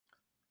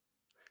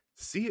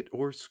See It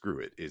or Screw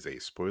It is a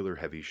spoiler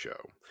heavy show.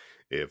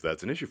 If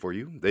that's an issue for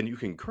you, then you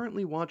can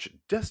currently watch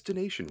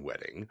Destination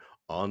Wedding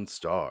on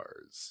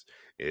Stars.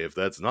 If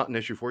that's not an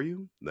issue for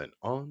you, then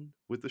on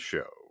with the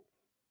show.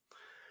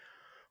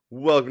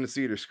 Welcome to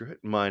See It or Screw It.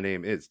 My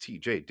name is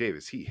TJ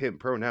Davis, he, him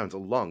pronouns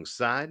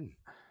alongside.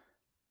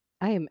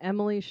 I am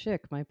Emily Schick.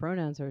 My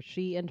pronouns are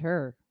she and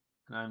her.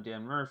 And I'm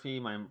Dan Murphy.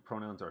 My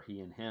pronouns are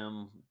he and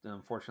him.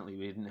 Unfortunately,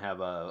 we didn't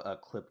have a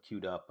clip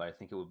queued up. I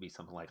think it would be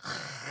something like.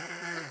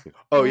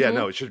 Oh, yeah,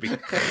 no, it should be.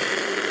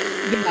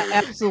 Yeah,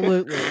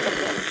 absolutely.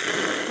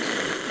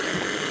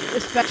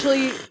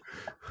 Especially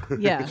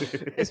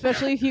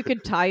if you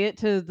could tie it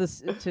to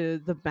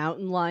the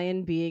mountain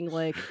lion being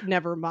like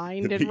never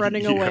mind and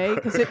running away,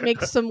 because it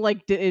makes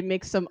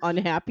some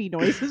unhappy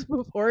noises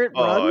before it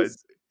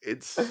runs.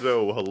 It's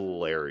so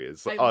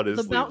hilarious.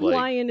 Honestly, the mountain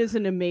lion is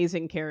an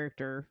amazing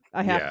character,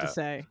 I have to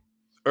say.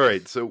 All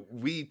right, so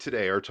we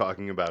today are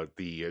talking about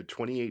the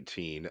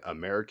 2018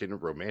 American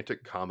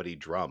romantic comedy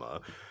drama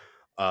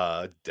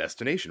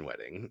Destination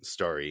Wedding,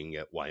 starring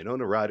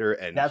Winona Ryder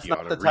and That's Keanu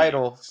not the Reeves.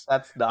 title.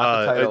 That's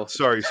not the title.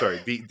 Sorry.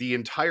 The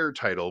entire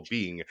title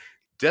being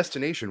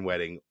Destination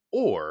Wedding,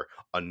 or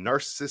A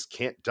Narcissist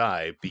Can't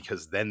Die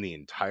Because Then the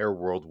Entire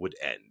World Would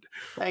End.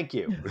 Thank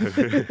you.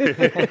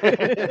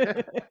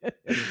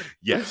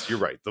 Yes, you're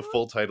right. The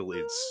full title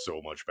is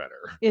so much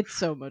better. It's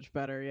so much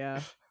better,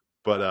 yeah.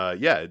 But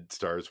it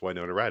stars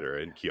Winona Ryder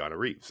and Keanu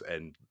Reeves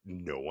and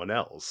no one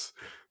else.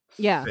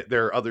 Yeah.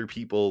 There are other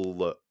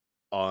people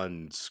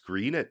on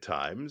screen at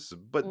times,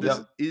 but this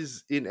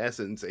is in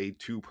essence a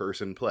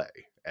two-person play.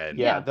 And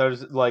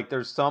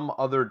there's some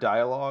other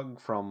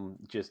dialogue from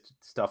just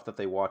stuff that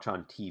they watch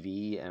on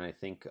TV, and I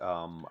think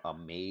a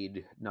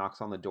maid knocks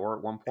on the door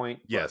at one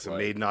point. Yes, a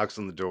maid knocks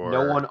on the door.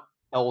 No one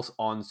else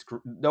on screen.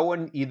 No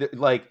one either.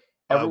 Like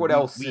everyone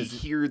else. We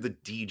hear the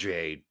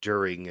DJ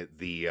during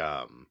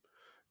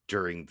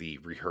the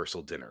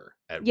rehearsal dinner.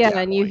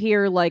 And you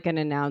hear like an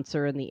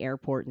announcer in the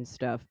airport and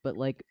stuff, but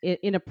like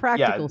in a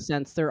practical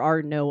sense, there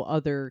are no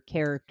other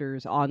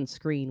characters on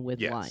screen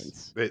with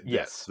lines.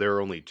 Yes, there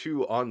are only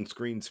two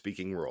on-screen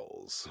speaking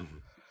roles.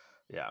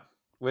 Yeah.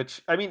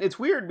 Which, I mean, it's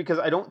weird because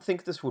I don't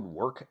think this would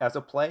work as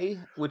a play,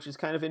 which is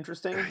kind of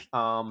interesting.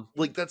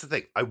 That's the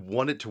thing. I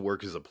want it to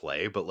work as a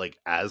play, but like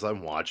as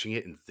I'm watching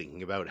it and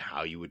thinking about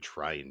how you would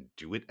try and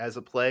do it as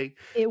a play,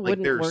 it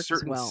wouldn't work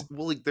as well.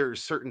 There are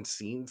certain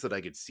scenes that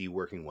I could see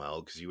working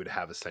well, because you would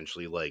have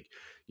essentially like,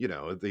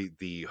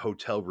 the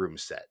hotel room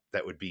set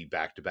that would be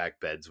back-to-back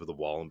beds with a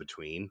wall in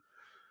between.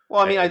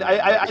 Well, I mean,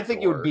 I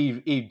think it would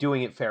be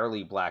doing it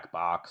fairly black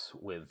box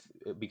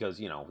because,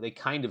 they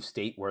kind of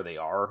state where they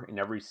are in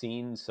every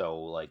scene.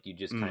 So like you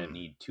just kind of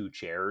need two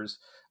chairs,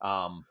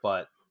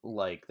 but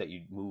like that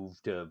you'd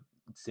move to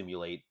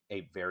simulate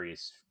a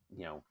various,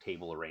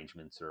 table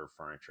arrangements or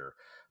furniture.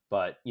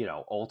 But,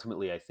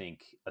 ultimately, I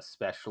think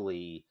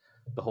especially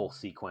the whole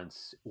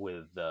sequence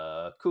with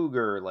the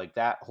cougar, like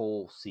that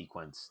whole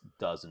sequence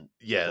doesn't.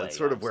 Yeah, that's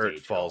sort of where it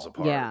falls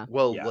apart. Yeah.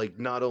 Well, like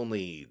not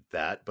only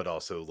that, but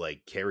also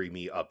like carry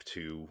me up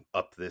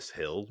this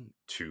hill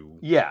to.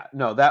 Yeah,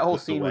 no, that whole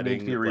scene would need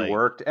to be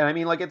reworked. And I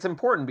mean, like, it's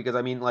important because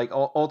I mean, like,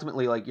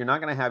 ultimately, like, you're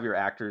not going to have your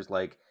actors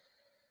like.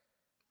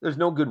 There's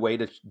no good way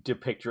to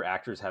depict your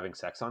actors having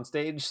sex on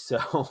stage.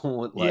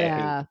 So, like,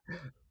 yeah.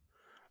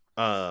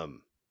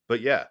 But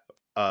yeah.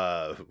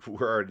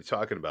 We're already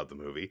talking about the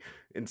movie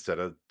instead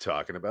of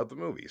talking about the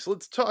movie. So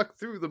let's talk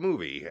through the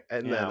movie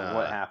and then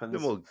what happens.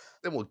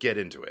 Then we'll get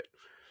into it.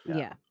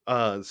 Yeah.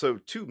 So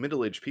two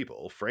middle-aged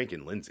people, Frank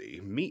and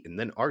Lindsay, meet and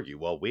then argue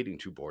while waiting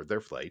to board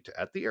their flight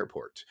at the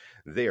airport.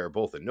 They are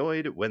both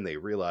annoyed when they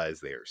realize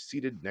they are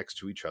seated next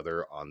to each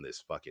other on this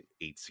fucking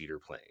 8-seater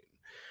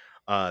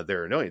plane.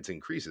 Their annoyance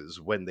increases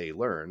when they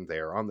learn they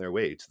are on their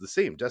way to the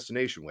same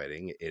destination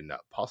wedding in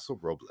Paso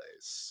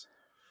Robles.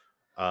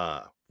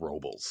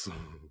 Robles.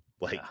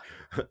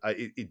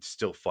 It's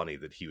still funny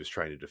that he was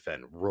trying to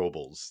defend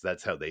Robles.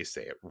 That's how they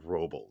say it,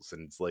 Robles.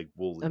 And it's like,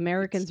 well,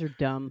 Americans are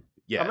dumb.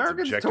 Yeah,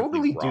 Americans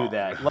totally do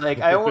that. Like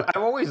I've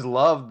always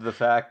loved the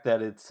fact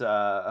that it's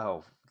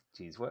I'm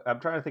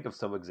trying to think of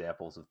some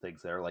examples of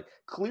things that are like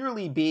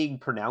clearly being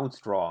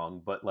pronounced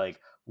wrong, but like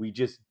we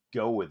just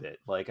go with it.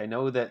 Like I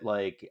know that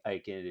like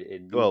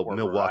in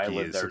Milwaukee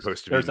is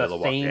supposed to be there's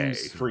Milwaukee. a Thames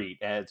Street,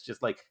 and it's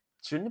just like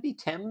shouldn't it be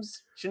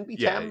Thames? Shouldn't it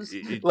be Thames?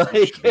 It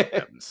should be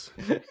Thames.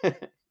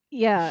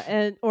 Yeah,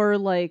 and or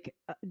like.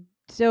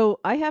 So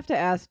I have to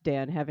ask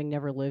Dan, having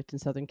never lived in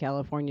Southern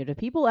California, do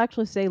people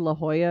actually say La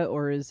Jolla,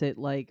 or is it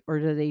like, or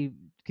do they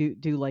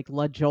do like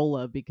La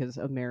Jolla because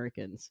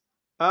Americans?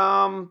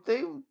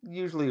 They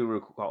usually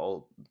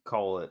call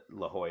it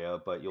La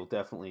Jolla, but you'll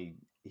definitely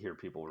hear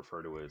people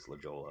refer to it as La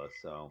Jolla.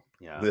 So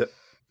yeah.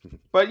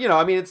 But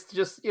I mean, it's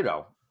just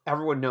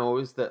everyone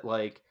knows that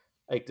like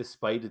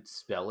despite its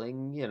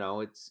spelling,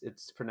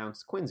 it's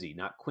pronounced Quincy,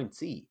 not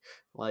Quincy.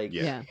 Like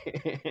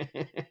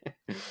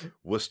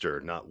Worcester,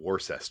 not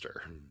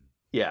Worcester.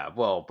 Yeah,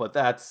 well, but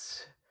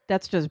that's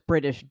just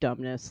British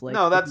dumbness. Like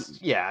no, that's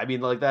I mean,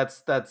 like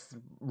that's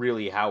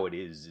really how it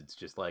is. It's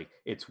just like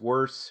it's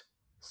worse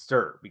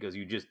stir, because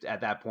you just,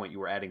 at that point, you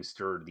were adding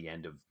stir to the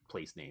end of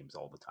place names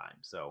all the time.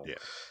 So Yeah.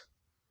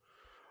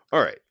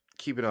 All right,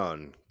 keep it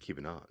on.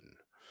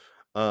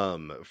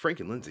 Frank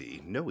and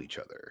Lindsay know each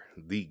other.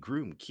 The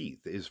groom,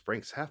 Keith, is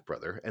Frank's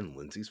half-brother and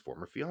Lindsay's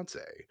former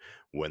fiance.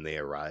 When they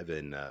arrive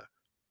in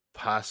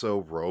Paso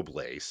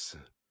Robles,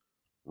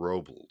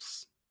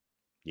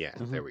 yeah,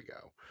 there we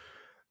go.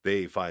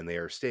 They find they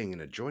are staying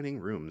in adjoining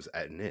rooms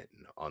at an inn.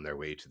 On their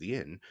way to the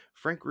inn,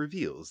 Frank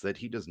reveals that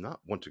he does not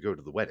want to go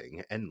to the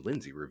wedding, and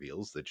Lindsay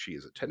reveals that she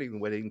is attending the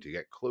wedding to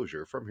get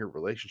closure from her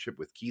relationship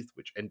with Keith,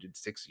 which ended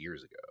 6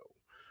 years ago.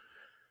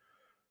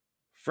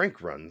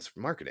 Frank runs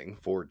marketing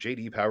for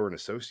JD Power and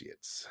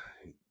Associates,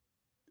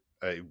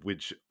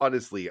 which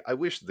honestly, I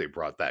wish they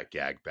brought that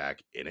gag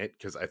back in it,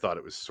 because I thought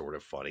it was sort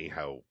of funny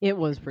how It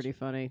was pretty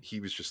funny. he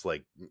was just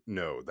like,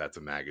 no, that's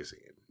a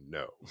magazine.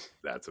 No,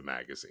 that's a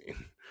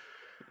magazine.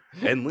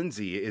 And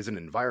Lindsay is an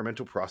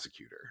environmental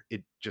prosecutor.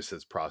 It just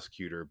says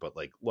prosecutor, but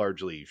like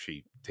largely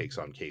she takes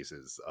on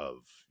cases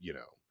of,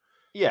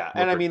 yeah,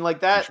 and I mean,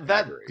 like, that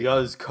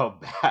does come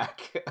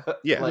back.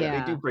 Yeah.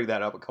 They do bring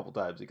that up a couple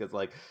times, because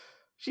like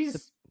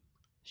she's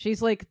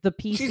like the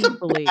PC she's a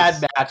police.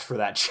 bad match for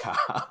that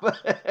job.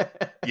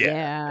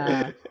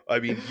 Yeah. I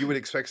mean, you would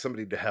expect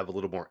somebody to have a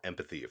little more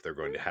empathy if they're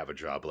going to have a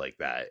job like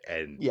that,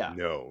 and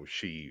no,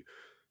 she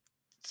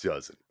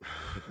doesn't.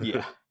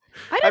 Yeah.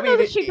 I don't know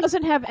that she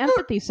doesn't have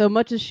empathy so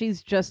much as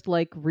she's just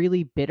like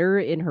really bitter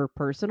in her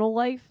personal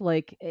life.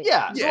 Like,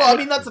 yeah. Well, I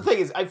mean, that's the thing,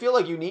 is I feel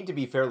like you need to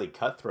be fairly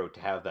cutthroat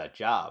to have that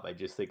job. I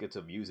just think it's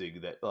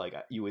amusing that like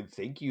you would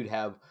think you'd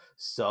have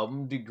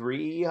some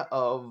degree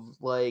of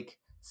like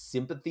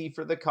sympathy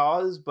for the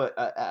cause, but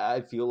I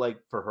feel like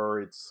for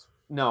her it's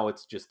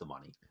just the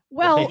money.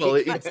 Well,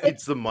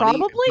 it's the money,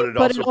 probably,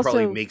 but it also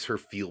probably makes her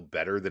feel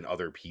better than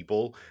other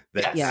people.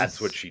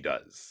 That's what she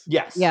does.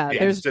 Yes. Yeah.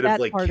 Instead of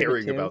like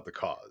caring about the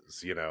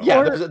cause, Yeah.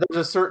 There's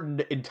a certain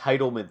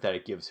entitlement that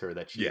it gives her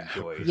that she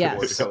enjoys.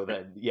 Yes. So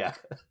then,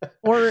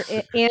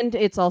 and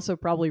it's also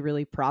probably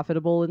really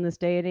profitable in this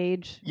day and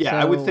age. Yeah, so,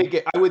 I would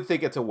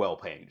think it's a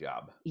well-paying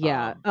job.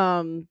 Yeah.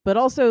 But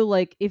also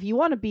like if you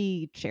want to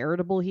be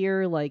charitable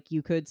here, like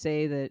you could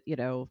say that,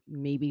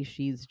 maybe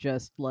she's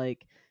just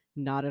like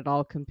not at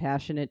all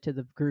compassionate to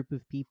the group of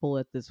people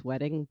at this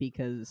wedding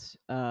because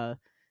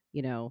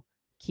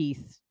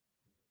Keith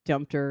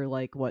dumped her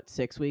like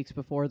 6 weeks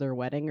before their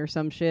wedding or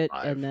some shit.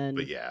 And then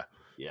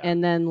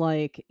and then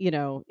like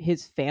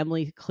his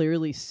family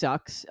clearly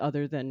sucks,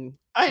 other than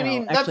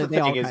that's the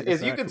thing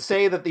is you could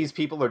say that these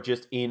people are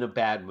just in a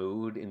bad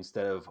mood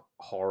instead of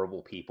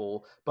horrible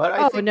people, but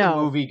I think the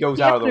movie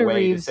goes out of the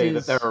way to say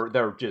that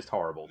they're just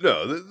horrible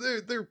people. No,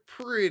 they're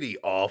pretty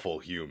awful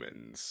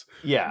humans.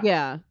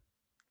 Yeah.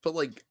 But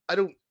like I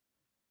don't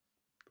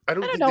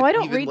know. I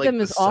don't read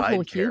them as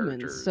awful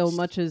humans so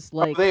much as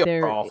like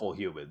they're awful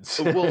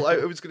humans. Well, I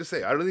was going to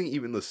say I don't think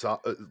even the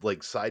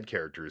side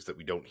characters that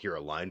we don't hear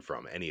a line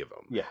from, any of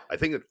them. Yeah, I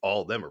think that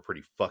all of them are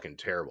pretty fucking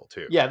terrible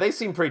too. Yeah, they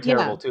seem pretty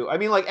terrible too. I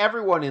mean, like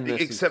everyone in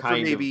this, except for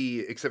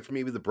maybe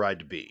the bride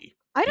to be.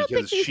 I don't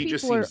think she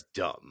just seems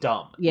dumb.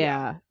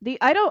 Yeah.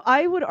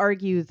 I would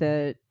argue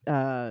that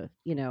our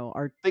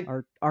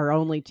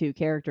only two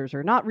characters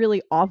are not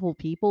really awful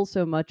people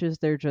so much as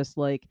they're just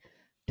like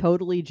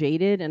totally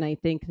jaded, and I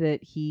think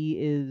that he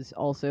is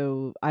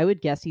also, I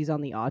would guess he's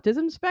on the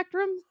autism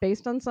spectrum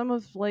based on some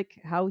of like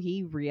how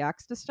he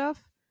reacts to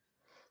stuff.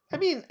 I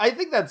mean, I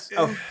think that's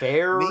a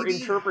fair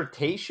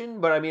interpretation,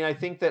 but I mean, I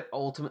think that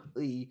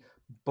ultimately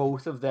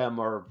both of them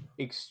are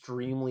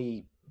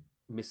extremely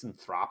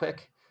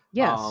misanthropic.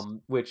 Yes,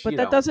 but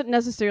that doesn't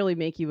necessarily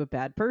make you a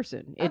bad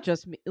person. It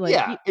just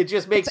it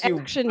just makes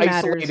you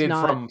isolated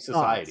from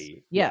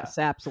society. Yes,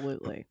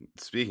 absolutely.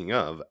 Speaking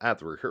of, at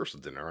the rehearsal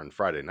dinner on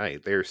Friday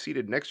night, they are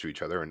seated next to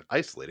each other and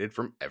isolated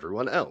from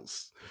everyone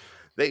else.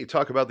 They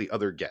talk about the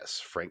other guests.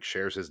 Frank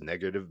shares his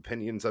negative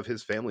opinions of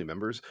his family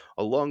members,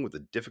 along with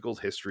a difficult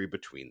history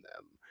between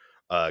them.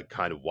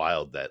 Kind of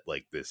wild that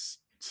like this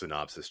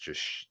synopsis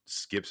just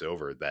skips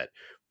over that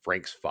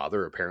Frank's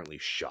father apparently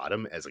shot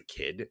him as a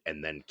kid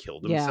and then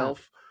killed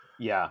himself.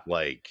 Yeah.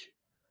 Like,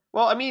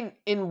 well, I mean,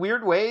 in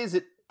weird ways,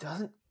 it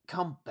doesn't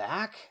come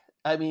back.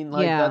 I mean,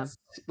 like, that's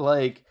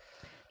like,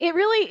 it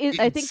really is.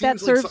 I think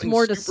that serves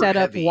more to set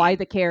up why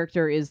the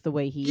character is the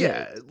way he is.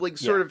 Yeah, like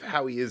sort of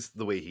how he is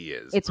the way he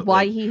is. It's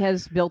why he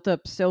has built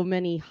up so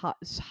many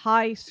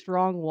high,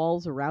 strong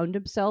walls around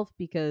himself,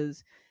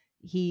 because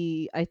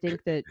I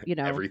think that,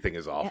 everything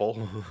is awful.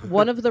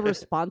 One of the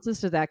responses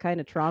to that kind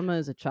of trauma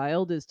as a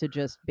child is to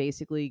just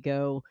basically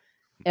go,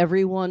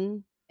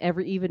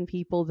 even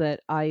people that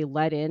I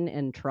let in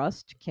and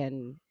trust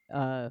can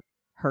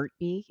hurt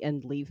me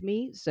and leave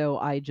me. So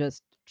I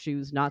just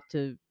choose not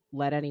to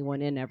let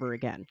anyone in ever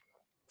again.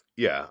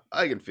 Yeah,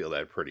 I can feel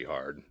that pretty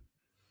hard.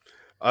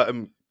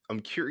 I'm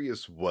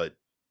curious what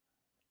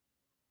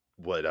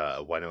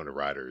Winona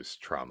Ryder's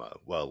trauma,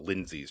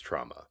 Lindsay's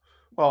trauma.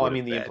 Well, I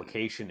mean, the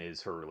implication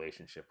is her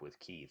relationship with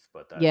Keith,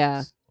 but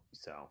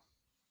so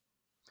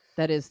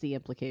that is the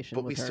implication.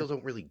 But we still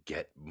don't really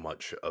get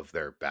much of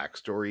their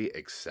backstory,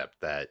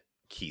 except that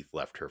Keith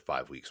left her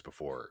 5 weeks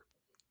before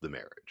the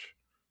marriage.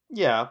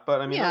 Yeah,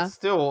 but I mean Yeah. that's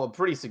still a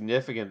pretty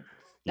significant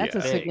That's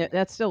thing.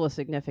 that's still a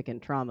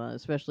significant trauma,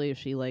 especially if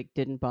she like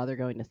didn't bother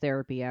going to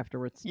therapy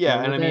afterwards. to Yeah,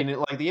 deal and I with it. mean,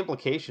 like the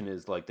implication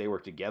is like they were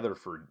together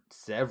for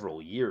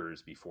several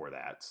years before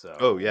that. So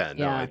Oh yeah,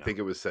 no, Yeah. I think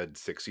it was said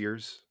 6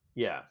 years.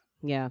 yeah,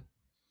 Yeah.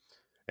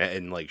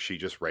 And like she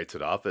just writes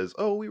it off as,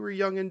 "Oh, we were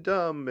young and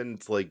dumb," and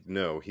it's like,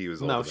 no, he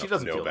was old no, enough she to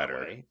doesn't know feel better.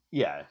 that way.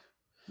 Yeah,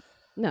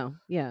 No.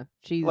 Yeah.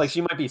 She's like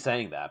she might be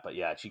saying that, but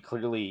yeah, she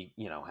clearly,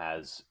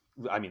 has.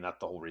 I mean, that's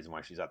the whole reason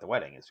why she's at the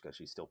wedding is because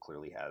she still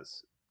clearly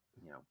has,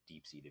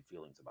 deep-seated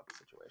feelings about the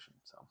situation.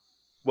 So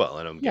Well,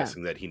 and I'm Yeah.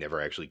 guessing that he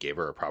never actually gave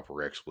her a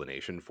proper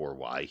explanation for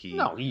why he he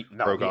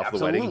broke off the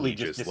wedding. absolutely He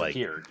just just like,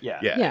 disappeared. Yeah.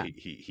 Yeah.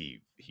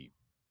 he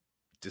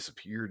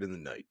disappeared in the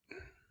night.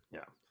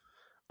 Yeah.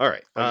 All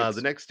right. Like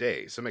The next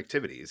day, some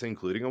activities,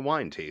 including a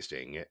wine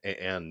tasting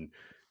and,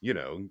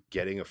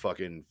 getting a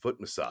fucking foot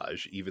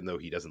massage, even though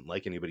he doesn't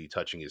like anybody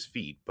touching his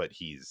feet, but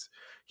he's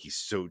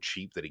so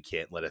cheap that he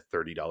can't let a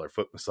 $30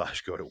 foot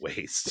massage go to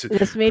waste.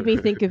 This made me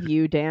think of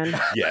you, Dan.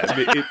 Yeah,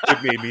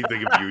 it made me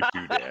think of you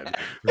too,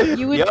 Dan.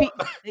 You would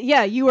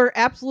Yep. you are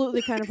absolutely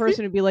the kind of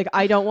person who'd be like,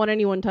 I don't want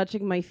anyone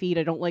touching my feet.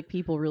 I don't like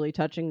people really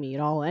touching me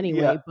at all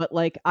anyway. Yeah. But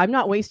like, I'm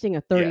not wasting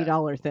a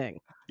 $30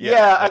 thing.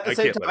 Yeah, at the I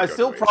same can't time, let it I go to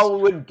still waste.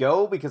 probably wouldn't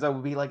go because I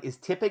would be like, is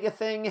tipping a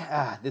thing?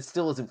 This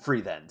still isn't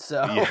free then.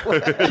 So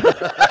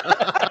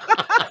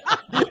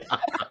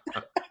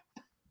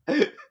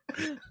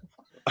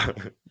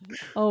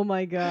Oh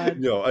my god.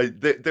 No,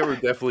 there were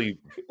definitely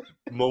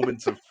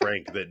moments of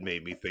Frank that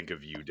made me think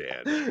of you,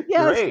 Dan.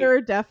 Yes, Great.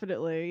 sure,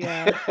 definitely.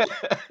 Yeah.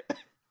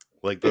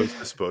 Like those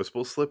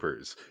disposable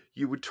slippers.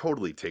 You would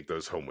totally take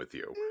those home with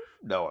you.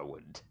 No, I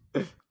wouldn't.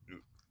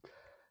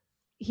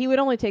 He would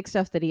only take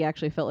stuff that he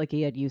actually felt like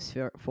he had use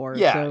for.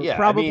 Yeah, so yeah. I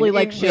probably mean,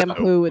 like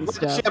shampoo and With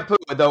stuff. shampoo,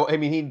 though, I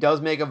mean, he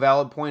does make a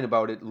valid point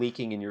about it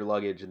leaking in your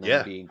luggage and then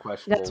Yeah. being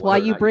questionable. That's why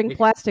whether or you not bring take it.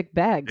 plastic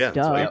bags. Yeah,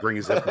 that's why duh. you bring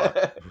a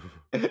Ziploc.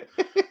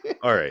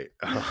 All right.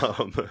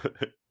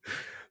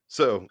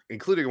 So,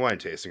 including a wine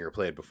tasting are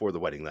planned before the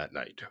wedding that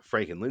night.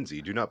 Frank and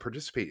Lindsay do not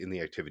participate in the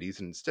activities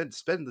and instead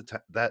spend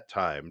that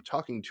time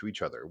talking to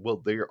each other. Well,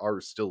 they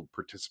are still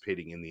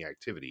participating in the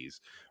activities,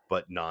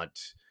 but not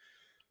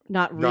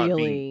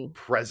really being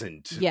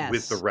present with the Yes,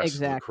 rest of the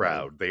exactly.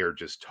 crowd. They are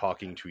just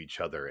talking to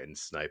each other and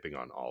sniping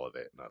on all of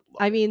it. And I love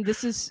I it. mean,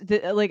 this is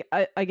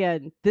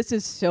again, this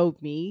is so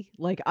me.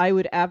 Like, I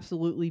would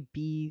absolutely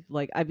be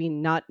like, I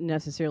mean, not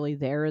necessarily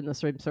there in the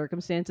same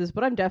circumstances,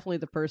 but I'm definitely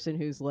the person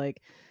who's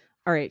like,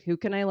 all right, who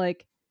can I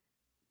like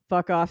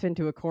fuck off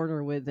into a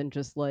corner with and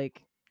just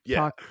like Yeah.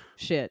 talk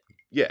shit?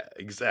 Yeah,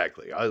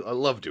 exactly. I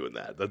love doing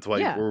that. That's why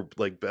Yeah. we're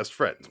like best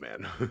friends,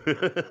 man.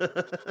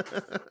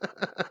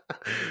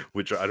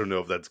 Which I don't know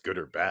if that's good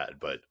or bad,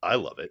 but I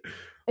love it.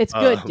 It's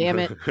good, damn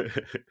it.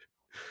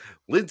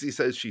 Lindsay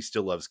says she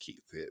still loves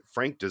Keith.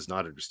 Frank does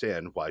not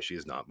understand why she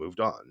has not moved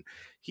on.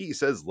 He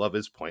says love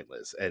is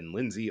pointless, and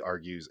Lindsay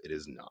argues it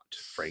is not.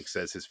 Frank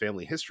says his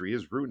family history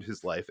has ruined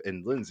his life,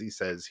 and Lindsay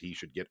says he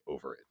should get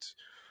over it.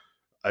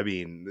 I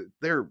mean,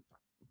 they're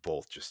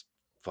both just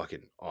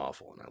fucking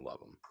awful, and I love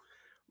them.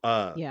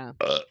 Yeah.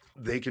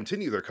 They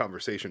continue their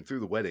conversation through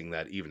the wedding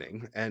that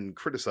evening and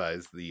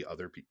criticize the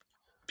other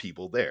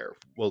people there.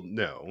 Well,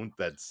 no,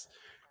 that's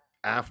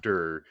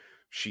after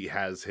she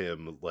has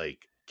him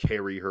like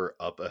carry her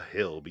up a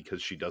hill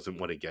because she doesn't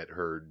want to get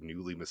her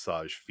newly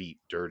massaged feet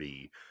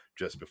dirty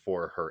just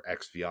before her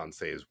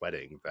ex-fiance's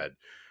wedding. That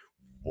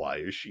why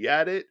is she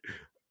at it?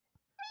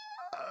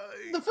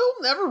 The film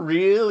never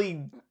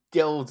really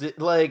delves it.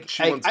 Like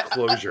She wants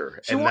closure.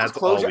 She and wants that's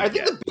closure. all I we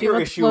think get. the bigger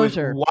wants issue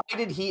closure. is why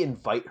did he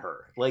invite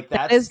her? Like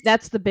that's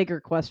That's the bigger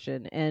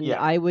question, and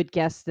I would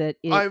guess that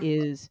it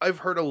is. I've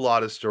heard a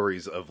lot of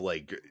stories of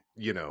like,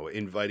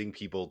 inviting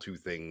people to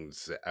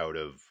things out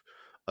of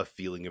a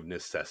feeling of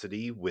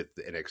necessity with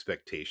an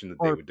expectation that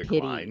they Or would pity,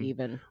 decline.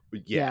 even.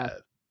 Yeah.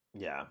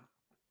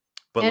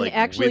 But And like,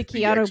 actually, with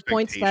the Keanu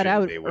points that expectation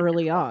out they would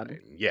early on.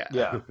 decline. Yeah.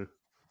 Yeah.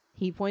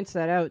 He points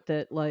that out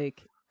that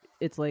like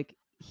it's like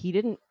he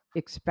didn't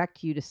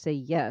expect you to say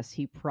yes.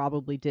 He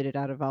probably did it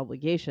out of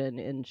obligation.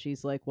 And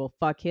she's like, well,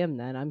 fuck him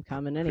then. I'm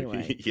coming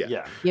anyway.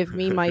 Yeah. Give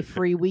me my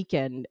free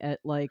weekend at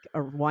like a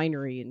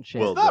winery and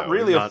shit. Well, It's not no,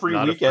 really not- a free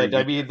not a free weekend.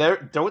 I mean,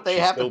 don't they She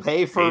have to still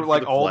pay for paid for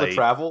like the all the flight.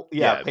 travel?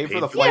 Yeah, paid for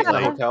the flight and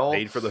the hotel.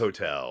 Paid for the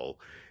hotel.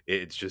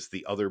 It's just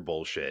the other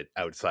bullshit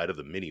outside of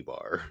the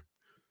minibar.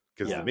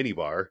 Because the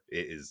minibar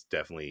is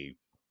definitely,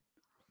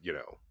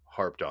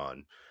 harped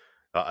on.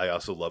 I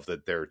also love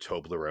that their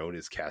Toblerone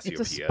is Cassiopeia.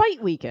 It's a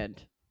spite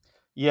weekend.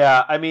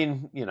 Yeah, I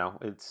mean,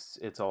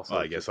 it's also.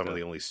 I guess I'm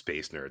the only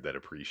space nerd that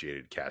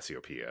appreciated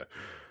Cassiopeia.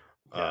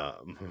 Yeah.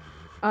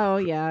 Oh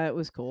yeah, it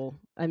was cool.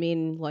 I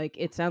mean, like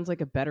it sounds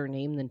like a better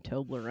name than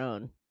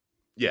Toblerone.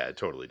 Yeah, it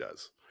totally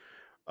does.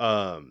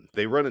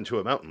 They run into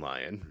a mountain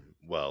lion.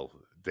 Well,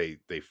 they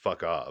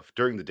fuck off.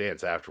 During the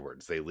dance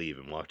afterwards, they leave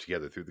and walk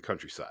together through the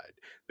countryside.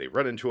 They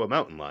run into a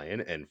mountain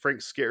lion, and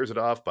Frank scares it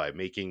off by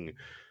making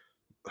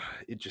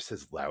it just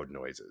has loud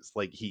noises.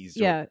 Like he's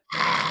Yeah.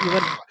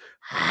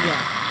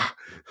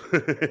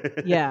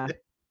 Yeah.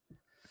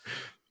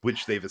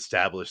 Which they've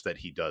established that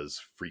he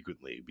does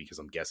frequently, because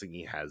I'm guessing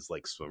he has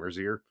like swimmer's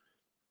ear.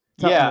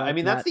 Something Yeah, like I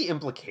mean that's that. the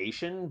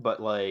implication,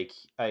 but like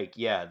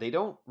yeah, they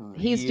don't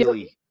He's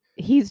really.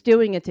 He's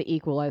doing it to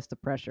equalize the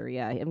pressure.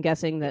 Yeah, I'm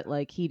guessing that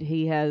like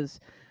he has,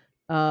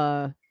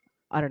 I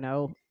don't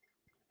know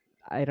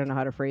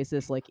how to phrase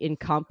this, like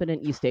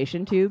incompetent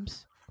eustachian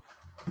tubes.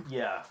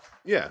 Yeah.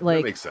 Yeah, Like,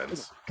 that makes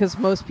sense. Because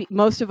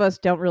most of us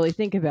don't really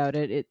think about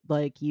it. It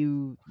like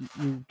you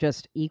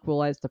just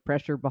equalize the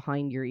pressure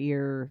behind your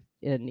ear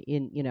in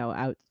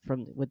out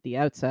from with the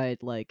outside,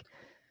 like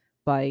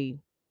by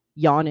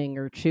yawning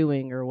or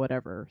chewing or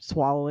whatever,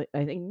 swallowing.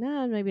 I think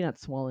maybe not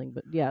swallowing,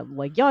 but yeah,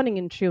 like yawning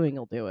and chewing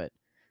will do it.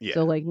 Yeah.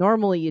 So like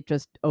normally it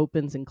just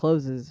opens and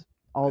closes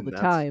all And the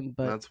time,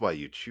 but that's why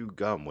you chew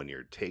gum when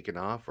you're taking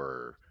off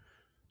or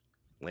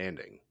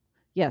landing.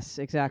 yes,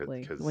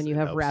 exactly. When you it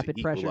have helps rapid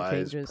to pressure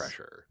equalize changes.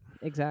 pressure.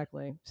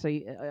 Exactly. So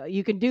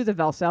you can do the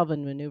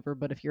Valsalvan maneuver,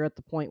 but if you're at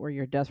the point where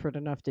you're desperate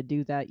enough to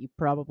do that, you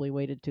probably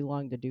waited too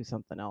long to do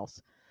something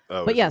else.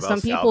 Oh, but is yeah, the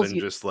some people's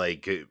just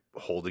like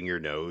holding your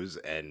nose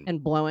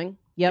and blowing.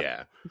 Yep.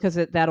 Yeah. Because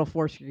that'll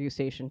force your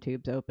eustachian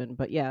tubes open.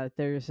 But yeah,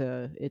 there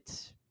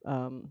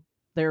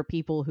are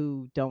people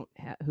who don't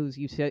whose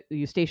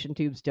eustachian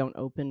tubes don't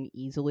open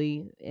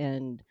easily,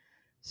 and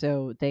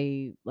so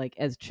they, like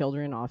as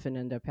children, often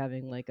end up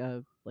having like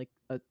a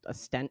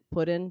stent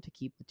put in to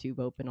keep the tube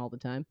open all the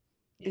time.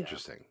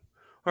 Interesting.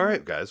 All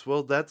right, guys.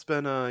 Well, that's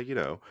been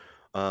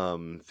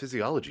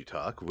physiology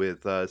talk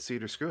with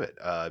Cedar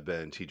Screwitt. I've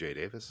been TJ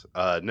Davis.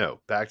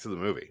 No, back to the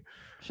movie.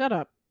 Shut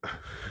up.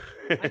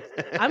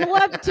 I'm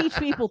allowed to teach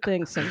people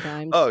things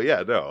sometimes. Oh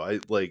yeah, no.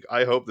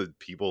 I hope that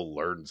people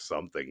learn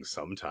something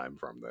sometime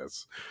from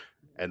this.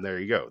 And there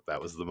you go.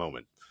 That was the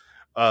moment.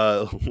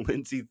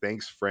 Lindsay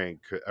thanks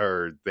Frank,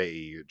 or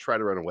they try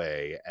to run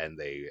away and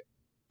they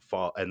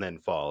fall and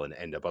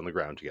end up on the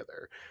ground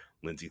together.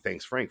 Lindsay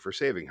thanks Frank for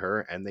saving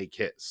her and they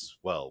kiss.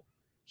 Well,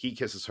 he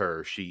kisses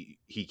her, he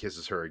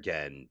kisses her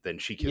again, then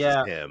she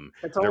kisses him.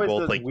 They're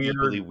both like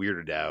equally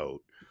weirded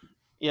out.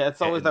 Yeah,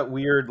 it's always that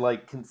weird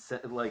like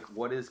consent, like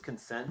what is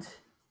consent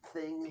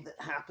thing that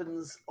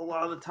happens a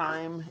lot of the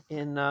time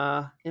in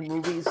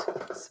movies.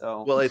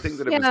 So well, I think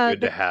that it was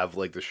good to have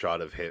like the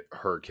shot of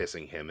her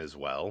kissing him as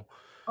well.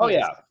 Oh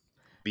yeah,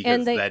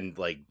 because then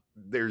like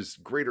there's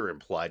greater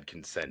implied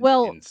consent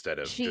instead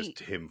of just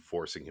him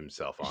forcing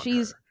himself on her.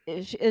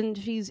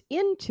 She's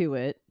into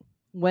it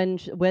when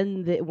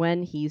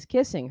he's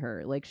kissing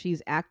her. Like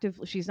she's active.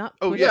 She's not.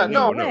 Oh yeah,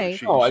 no.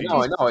 I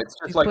know. It's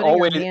just like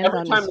always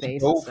every time they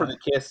go for the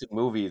kiss in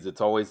movies,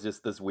 it's always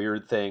just this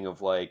weird thing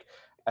of like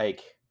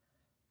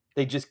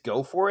they just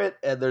go for it,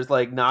 and there's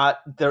like not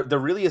there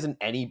really isn't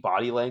any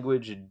body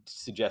language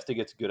suggesting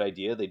it's a good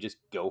idea. They just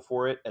go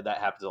for it, and that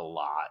happens a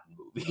lot in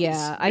movies.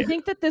 Yeah, I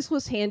think that this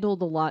was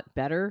handled a lot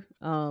better.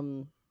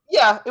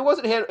 Yeah, it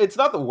wasn't. It's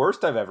not the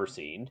worst I've ever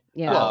seen.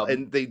 Yeah, well,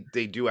 and they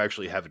do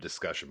actually have a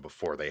discussion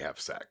before they have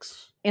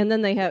sex, and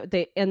then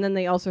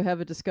they also have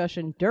a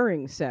discussion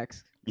during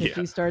sex. Yeah.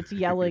 She starts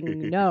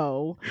yelling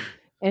no,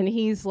 and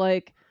he's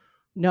like,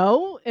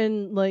 no,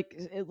 and like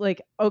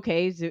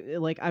okay,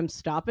 like I'm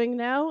stopping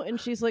now, and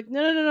she's like,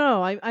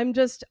 no, I'm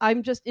just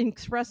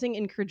expressing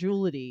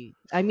incredulity.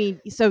 I mean,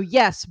 so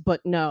yes,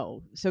 but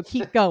no, so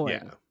keep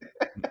going.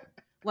 Yeah.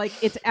 Like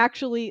it's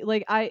actually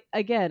like I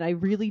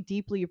really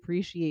deeply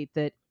appreciate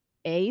that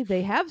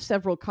they have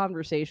several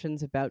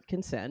conversations about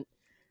consent,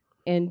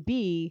 and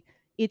B,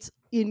 it's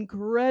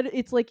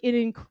like an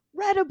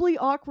incredibly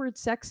awkward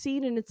sex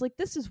scene, and it's like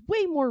this is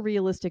way more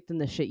realistic than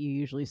the shit you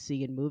usually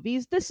see in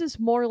movies. This is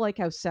more like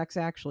how sex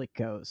actually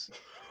goes.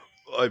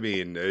 I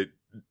mean,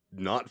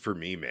 not for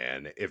me,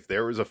 man. If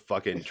there was a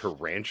fucking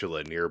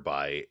tarantula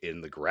nearby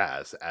in the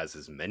grass, as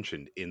is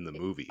mentioned in the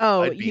movie,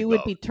 you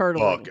would be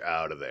turtling. Fuck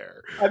out of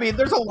there. I mean,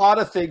 there's a lot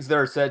of things that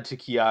are said to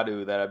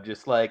Keanu that I'm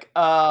just like,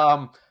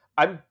 I'm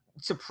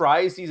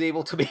surprised he's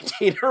able to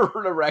maintain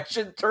an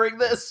erection during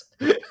this.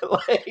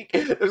 Like,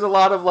 there's a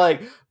lot of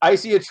like, I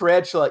see a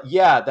tarantula,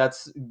 yeah,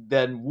 that's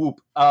then whoop,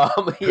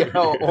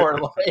 or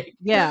like,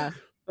 yeah,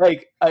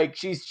 like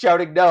she's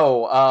shouting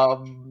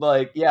no,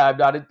 like, yeah, I'm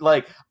not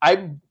like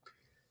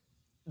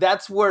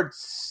that's where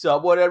it's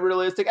somewhat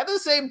unrealistic. At the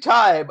same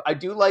time, I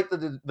do like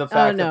the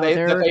fact that they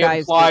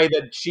imply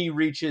that she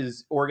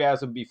reaches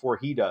orgasm before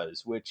he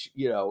does, which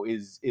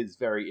is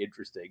very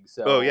interesting.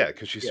 So,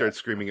 because she starts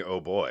screaming,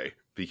 "Oh boy!"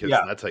 because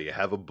that's how you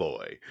have a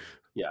boy.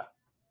 Yeah.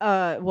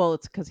 Well,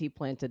 it's because he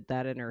planted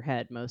that in her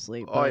head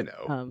mostly. But, I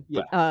know.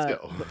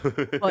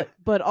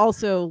 but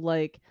also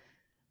like,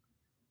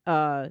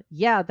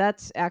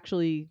 that's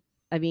actually.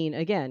 I mean,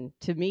 again,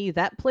 to me,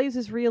 that plays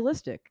as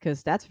realistic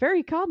because that's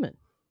very common.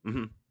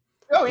 Mm-hmm.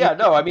 Oh yeah,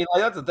 no, I mean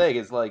like, that's the thing.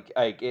 Is like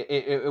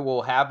it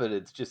will happen.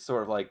 It's just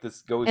sort of like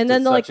this goes. And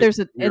then like there's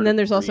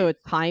also a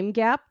time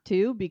gap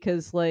too,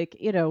 because like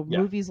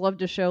movies love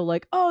to show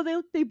like,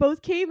 oh, they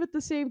both came at the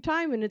same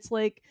time, and it's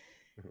like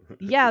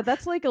Yeah,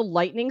 that's like a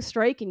lightning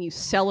strike, and you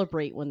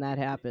celebrate when that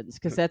happens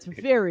because that's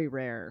very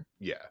rare.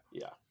 Yeah.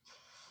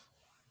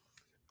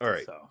 All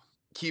right. So.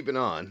 Keeping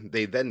on,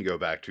 they then go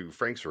back to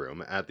Frank's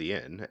room at the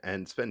inn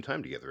and spend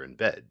time together in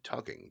bed,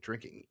 talking,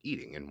 drinking,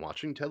 eating, and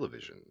watching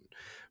television.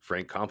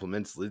 Frank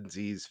compliments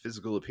Lindsay's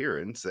physical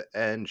appearance,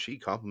 and she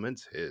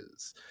compliments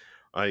his.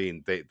 I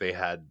mean, they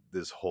had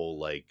this whole,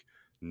 like,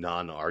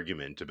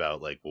 non-argument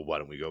about, like, well, why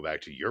don't we go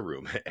back to your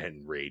room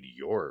and raid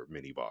your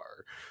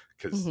minibar?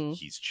 Because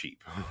he's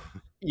cheap.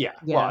 Yeah.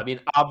 Well, I mean,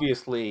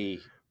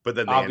 obviously... But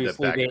then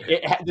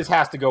this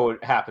has to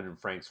happen in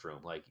Frank's room.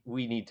 Like,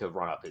 we need to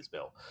run up his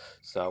bill.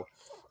 So,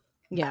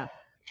 yeah,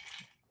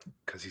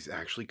 because he's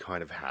actually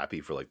kind of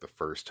happy for like the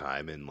first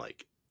time in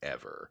like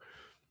ever.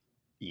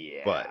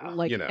 Yeah, but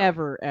like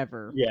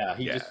ever. Yeah,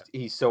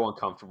 he's so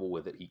uncomfortable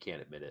with it he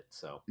can't admit it.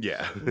 So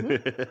yeah.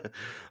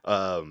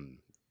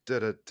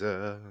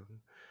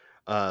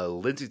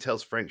 Lindsay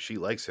tells Frank she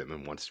likes him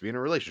and wants to be in a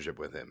relationship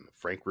with him.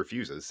 Frank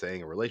refuses,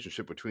 saying a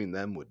relationship between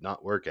them would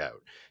not work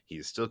out. He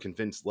is still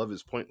convinced love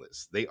is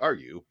pointless. They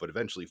argue, but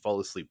eventually fall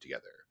asleep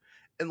together.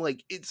 And,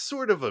 like, it's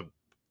sort of a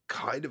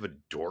kind of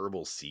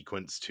adorable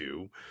sequence,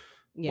 too.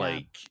 Yeah.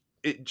 Like,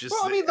 it just...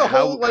 Well, I mean, the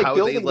whole, like,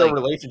 building their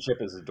relationship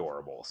is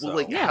adorable. So. Well,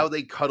 like, how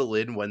they cuddle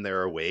in when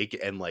they're awake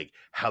and, like,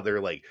 how they're,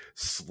 like,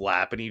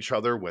 slapping each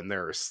other when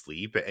they're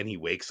asleep, and he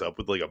wakes up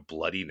with, like, a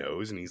bloody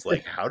nose, and he's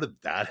like, how did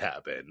that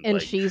happen? And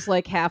like, she's,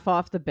 like, half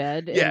off the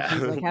bed, and yeah,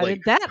 she's like, how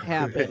did that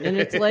happen? And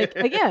it's like,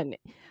 again,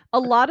 a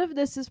lot of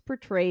this is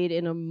portrayed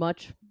in a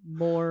much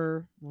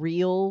more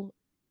real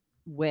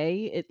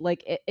way.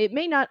 It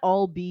may not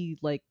all be,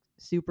 like,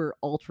 super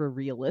ultra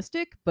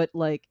realistic, but,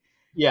 like,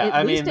 yeah,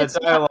 I mean, the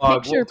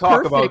dialogue, we'll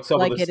talk about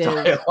some of this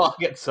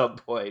dialogue at some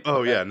point.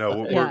 Oh, yeah, no,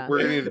 we're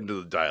going to get into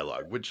the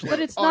dialogue, which, but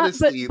it's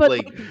honestly, not, but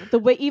like, the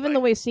way, even the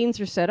way scenes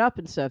are set up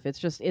and stuff,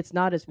 it's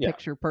not as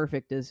picture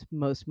perfect as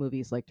most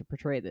movies like to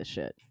portray this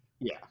shit.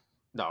 Yeah.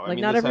 No, I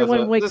mean, not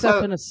everyone wakes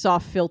up in a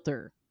soft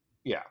filter.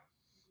 Yeah.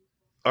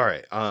 All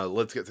right,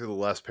 let's get through the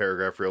last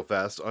paragraph real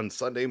fast. On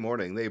Sunday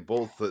morning, they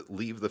both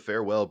leave the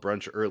farewell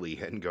brunch early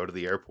and go to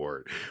the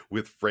airport,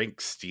 with Frank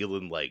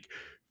stealing, like,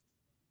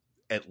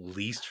 at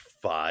least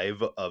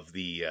 5 of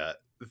the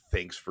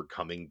thanks for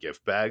coming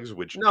gift bags,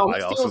 which I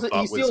also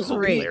thought was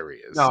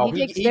hilarious. No,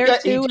 he takes their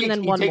 2 and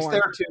then one more. He takes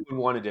their 2 and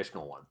one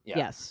additional one. Yeah.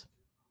 Yes.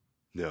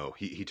 No,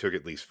 he took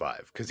at least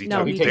 5 because he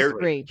took their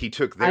 3. He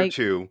took their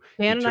 2.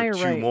 Dan he took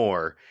 2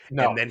 more,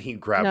 and then he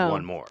grabbed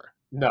 1 more.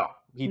 No,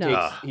 he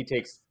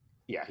takes.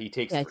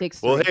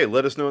 Well, hey,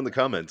 let us know in the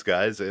comments,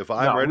 guys, if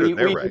I'm right or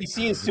they're right. We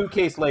see his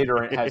suitcase later,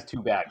 and it has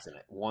 2 bags in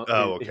it. One,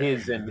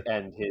 his and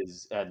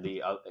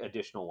the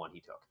additional one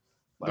he took.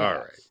 But,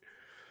 all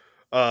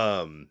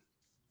right.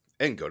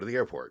 And go to the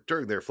airport.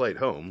 During their flight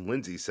home,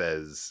 Lindsay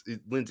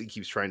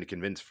keeps trying to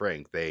convince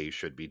Frank they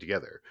should be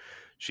together.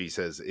 She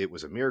says it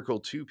was a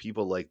miracle 2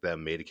 people like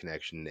them made a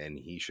connection, and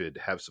he should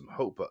have some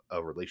hope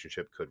a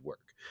relationship could work.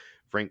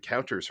 Frank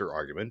counters her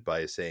argument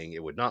by saying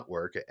it would not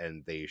work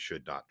and they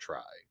should not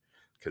try.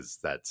 Because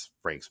that's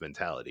Frank's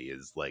mentality,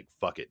 is like,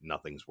 fuck it,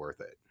 nothing's worth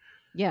it.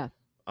 Yeah.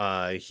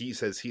 He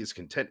says he is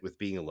content with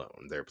being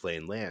alone. Their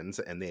plane lands,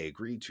 and they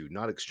agree to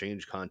not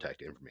exchange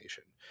contact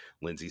information.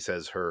 Lindsay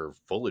says her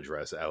full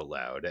address out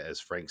loud as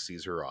Frank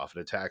sees her off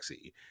in a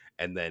taxi,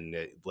 and then,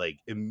 like,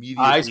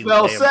 immediately... I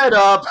spell set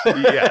up!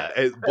 Yeah,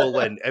 well,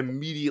 then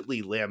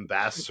immediately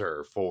lambasts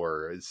her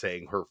for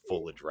saying her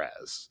full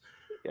address.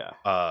 Yeah.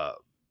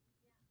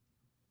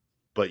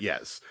 But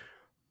yes...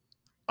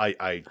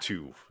 I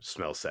too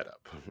smell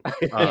setup.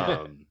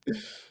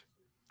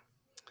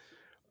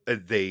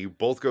 They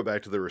both go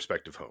back to their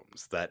respective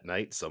homes. That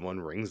night, someone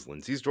rings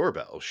Lindsay's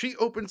doorbell. She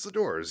opens the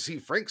doors, see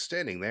Frank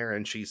standing there,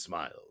 and she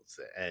smiles.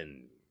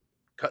 And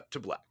cut to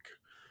black.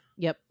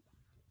 Yep.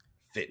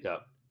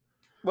 Yep.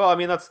 Well, I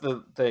mean, that's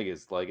the thing,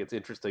 is, like, it's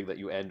interesting that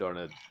you end on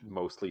a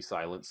mostly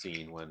silent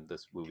scene when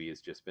this movie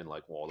has just been,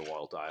 like,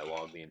 wall-to-wall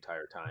dialogue the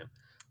entire time.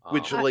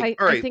 Which,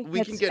 like, all right,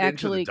 we can get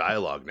into the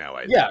dialogue now,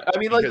 I think. Yeah, I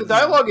mean, like, the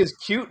dialogue is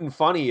cute and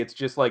funny. It's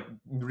just, like,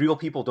 real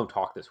people don't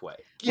talk this way.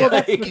 Yeah,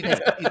 well,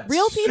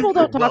 real people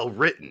don't talk... well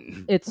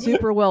written. It's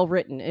super well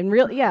written. And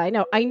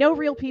I know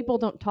real people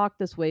don't talk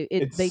this way.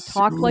 They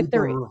talk like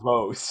they're...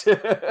 verbose.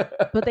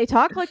 But they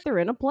talk like they're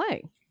in a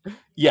play.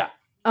 Yeah.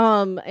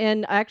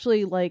 And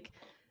actually, like,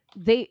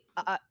 they...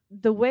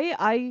 the way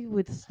I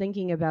was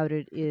thinking about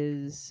it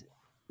is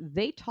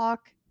they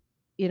talk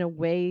in a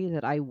way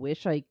that I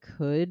wish I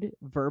could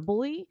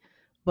verbally,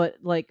 but,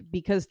 like,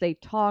 because they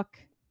talk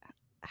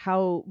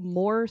how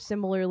more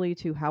similarly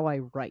to how I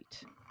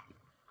write.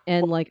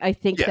 And, like, I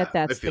think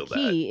that's the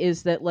key,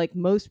 is that, like,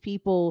 most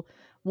people,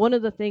 one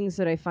of the things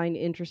that I find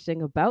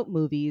interesting about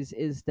movies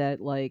is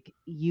that, like,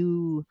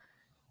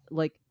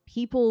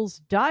 people's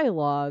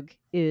dialogue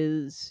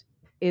is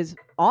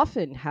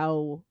often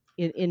how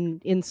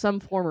in some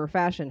form or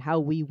fashion how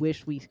we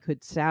wish we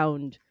could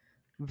sound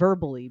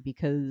verbally,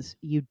 because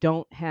you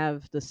don't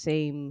have the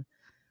same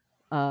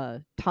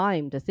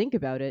time to think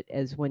about it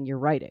as when you're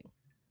writing.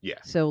 Yeah.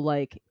 So,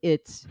 like,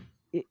 it's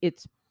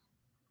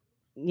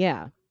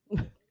yeah.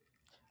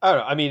 I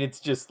don't know. I mean, it's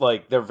just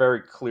like they're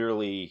very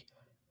clearly,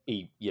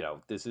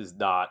 this is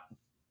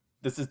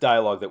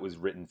dialogue that was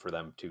written for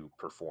them to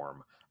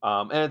perform.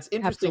 And it's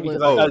interesting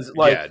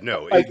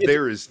Absolutely.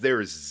 because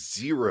there is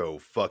zero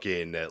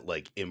fucking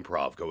like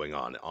improv going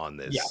on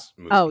this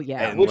movie. Oh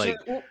yeah,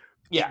 and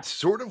it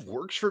sort of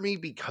works for me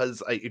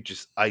because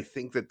I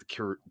think that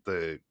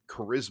the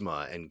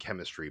charisma and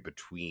chemistry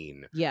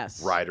between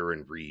Ryder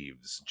and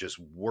Reeves just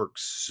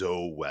works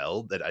so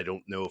well that I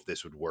don't know if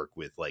this would work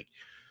with like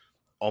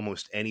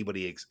almost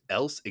anybody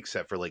else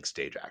except for like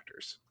stage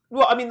actors.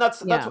 Well, I mean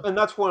that's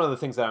one of the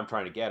things that I'm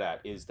trying to get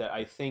at is that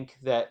I think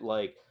that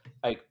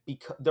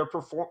because they're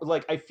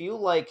I feel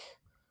like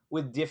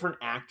with different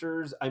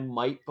actors I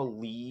might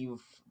believe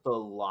the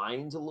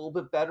lines a little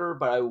bit better,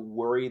 but I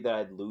worry that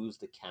I'd lose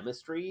the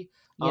chemistry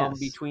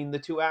between the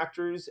two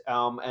actors,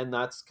 and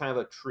that's kind of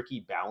a tricky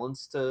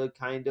balance to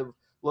kind of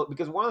look,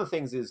 because one of the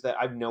things is that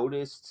I've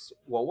noticed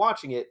while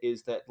watching it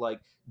is that like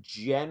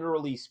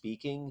generally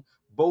speaking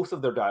both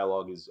of their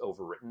dialogue is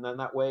overwritten in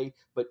that way,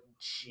 but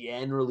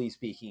generally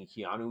speaking,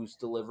 Keanu's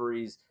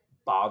deliveries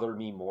bother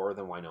me more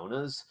than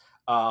Winona's.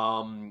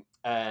 And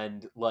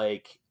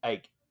like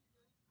I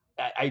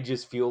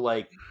just feel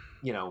like,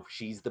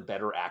 she's the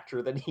better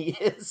actor than he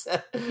is.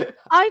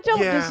 I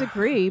don't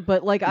disagree,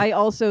 but like I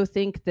also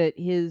think that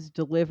his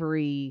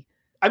delivery,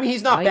 I mean,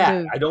 he's not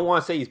bad. I don't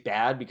want to say he's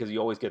bad because he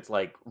always gets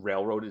like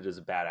railroaded as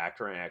a bad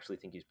actor, and I actually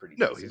think he's pretty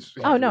good. He's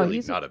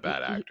not a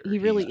bad actor. He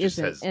really just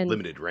isn't. Has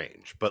limited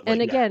range. But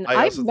and again,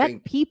 I've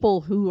met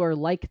people who are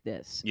like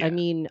this. I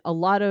mean, a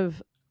lot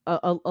of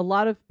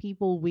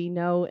people we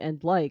know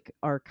and like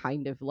are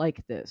kind of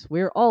like this.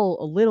 We're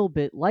all a little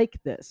bit like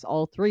this,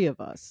 all three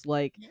of us.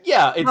 Like,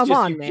 it's come just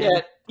on,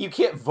 man. You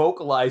can't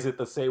vocalize it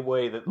the same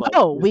way that like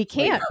no, we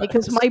can't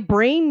because my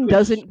brain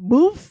doesn't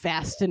move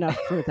fast enough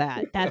for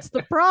that. That's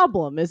the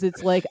problem. Is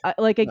it's like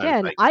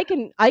again, I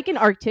can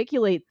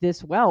articulate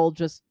this well,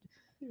 just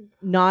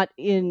not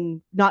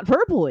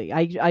verbally.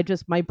 I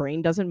just my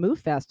brain doesn't move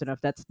fast enough.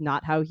 That's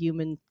not how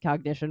human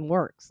cognition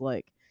works.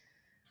 Like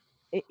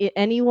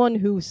anyone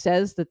who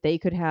says that they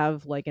could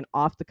have like an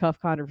off the cuff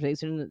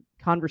conversation that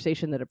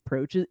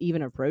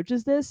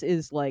approaches this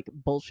is like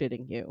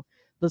bullshitting you.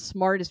 The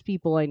smartest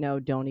people I know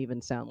don't even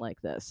sound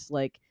like this.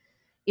 Like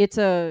it's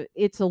a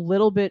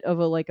little bit of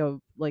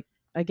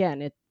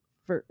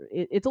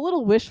it's a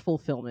little wish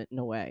fulfillment in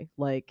a way.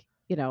 Like,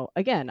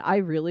 again, I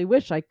really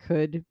wish I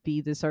could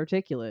be this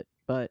articulate,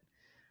 but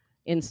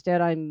instead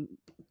I'm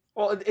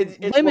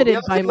limited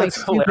by my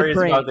stupid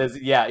brain. About this.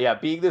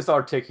 Being this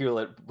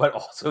articulate, but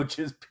also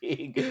just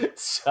being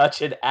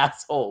such an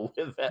asshole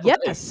with it.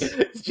 Yes,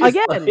 it's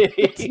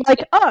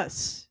like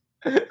us.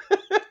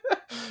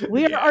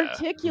 We are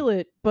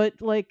articulate,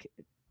 but like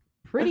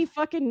pretty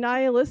fucking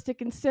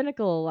nihilistic and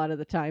cynical a lot of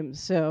the time.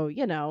 So,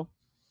 Yeah.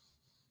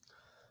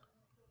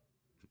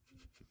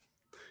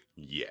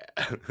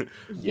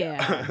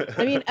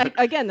 I mean,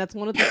 again, that's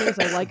one of the things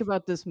I like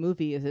about this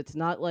movie is it's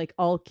not like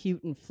all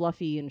cute and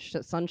fluffy and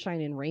sunshine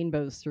and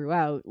rainbows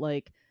throughout.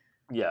 Like,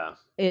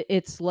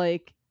 it's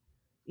like,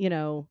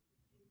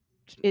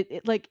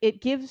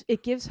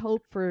 it gives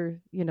hope for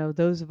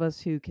those of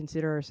us who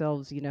consider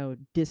ourselves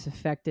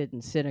disaffected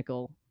and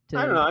cynical.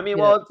 I don't know. I mean,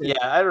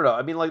 I don't know.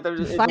 I mean, like,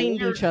 there's find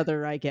each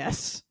other, I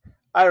guess.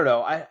 I don't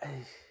know.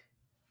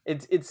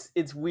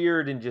 It's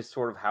weird in just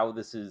sort of how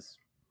this is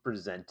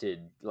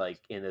presented, like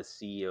in a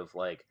sea of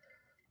like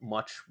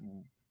much,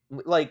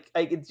 like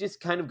it just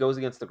kind of goes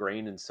against the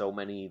grain in so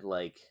many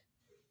like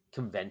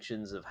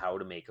conventions of how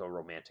to make a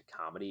romantic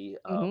comedy,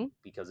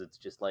 because it's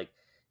just like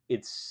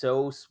it's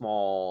so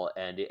small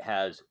and it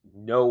has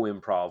no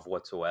improv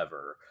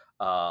whatsoever.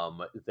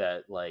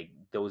 That like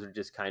those are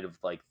just kind of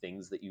like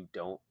things that you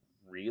don't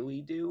really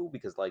do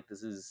because like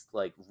this is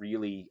like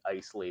really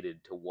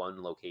isolated to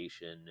one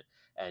location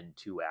and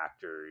two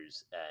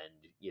actors,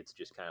 and it's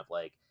just kind of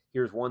like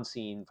here's one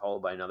scene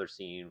followed by another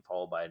scene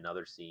followed by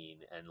another scene,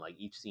 and like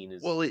each scene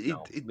is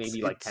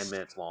maybe like 10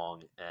 minutes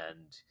long,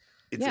 and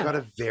it's got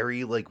a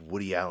very like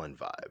Woody Allen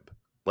vibe.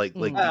 Like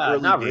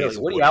not really.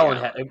 Woody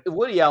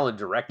Allen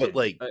directed, but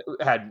like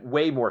had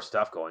way more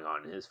stuff going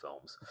on in his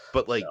films.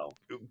 But like,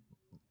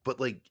 but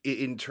like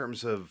in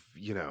terms of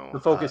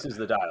the focus is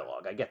the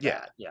dialogue. I get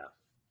that. Yeah.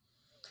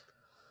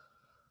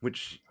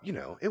 Which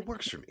it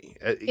works for me.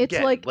 It's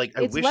again, like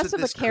I it's wish less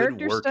that of a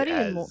character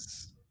study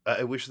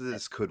I wish that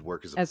this could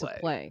work as a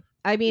play.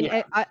 I mean,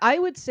 I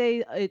would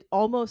say it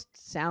almost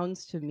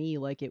sounds to me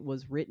like it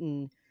was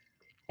written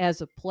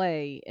as a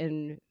play,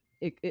 and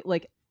it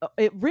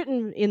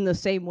written in the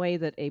same way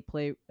that a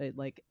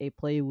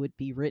play would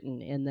be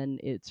written, and then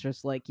it's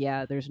just like,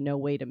 there's no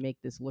way to make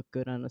this look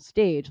good on a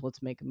stage.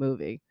 Let's make a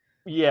movie.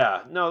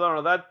 Yeah,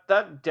 no,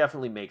 that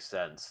definitely makes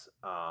sense.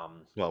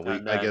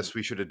 I guess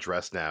we should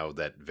address now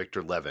that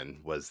Victor Levin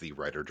was the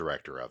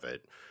writer-director of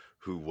it,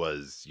 who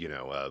was,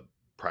 a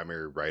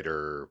primary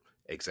writer,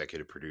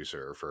 executive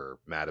producer for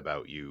Mad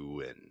About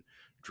You and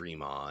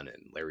Dream On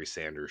and Larry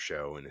Sanders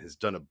Show, and has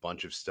done a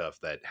bunch of stuff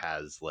that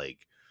has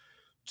like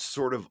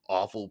sort of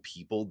awful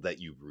people that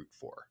you root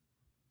for.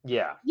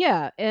 Yeah.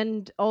 Yeah,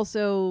 and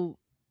also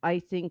I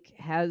think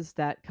has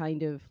that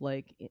kind of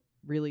like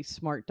really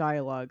smart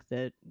dialogue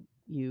that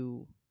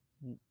you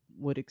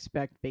would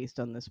expect based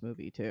on this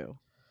movie too.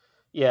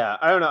 Yeah,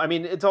 I don't know. I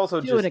mean, it's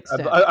also To an just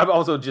extent. I'm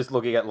also just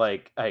looking at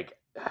like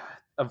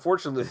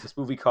unfortunately this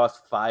movie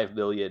cost $5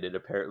 million and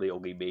apparently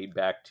only made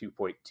back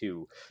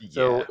 2.2.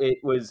 So Yeah. it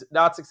was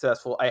not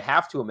successful. I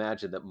have to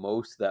imagine that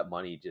most of that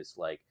money just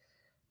like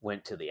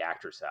went to the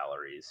actor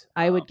salaries.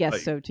 I would guess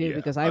Like, so too, yeah,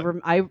 because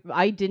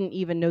I didn't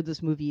even know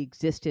this movie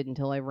existed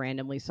until I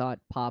randomly saw it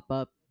pop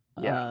up.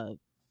 Yeah.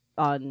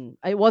 On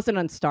it wasn't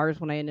on Stars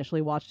when I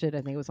initially watched it.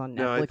 I think it was on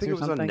no, I Netflix think or it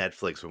was on something.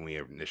 Netflix when we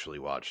initially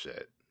watched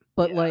it.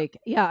 But Yeah. like,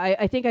 yeah,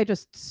 I think I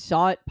just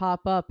saw it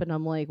pop up, and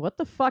I'm like, what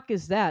the fuck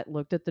is that?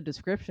 Looked at the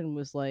description,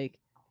 was like,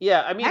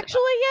 Yeah, I mean,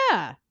 actually,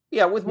 yeah.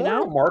 yeah, with You more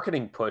of know? a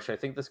marketing push, I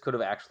think this could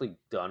have actually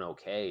done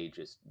okay,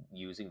 just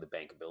using the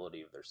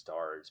bankability of their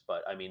stars.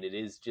 But I mean, it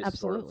is just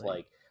sort of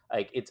Absolutely.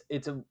 like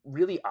it's a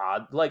really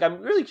odd. Like I'm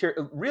really curious.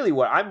 Really,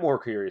 what I'm more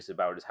curious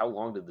about is how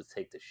long did this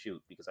take to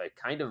shoot? Because I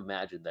kind of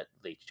imagine that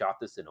they shot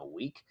this in a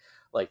week.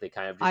 Like they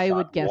kind of just I shot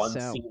would guess one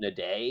so. scene a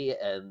day,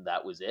 and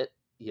that was it.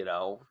 You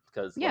know,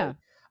 because Yeah.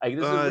 like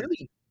this is a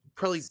really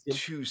Probably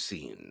 2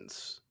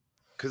 scenes,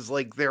 because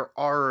like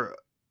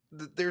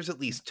there's at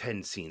least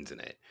 10 scenes in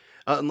it,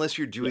 unless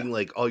you're doing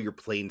like all your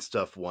plane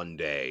stuff one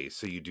day.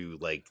 So you do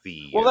like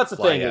the Well, that's the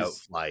fly thing out,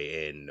 is, fly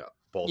in,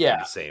 both on yeah.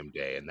 the same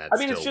day, and I that's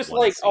mean, it's still just one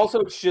like scene. also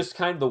it's just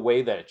kind of the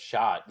way that it's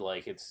shot.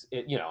 Like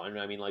you know, and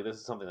I mean, like this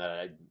is something that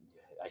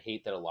I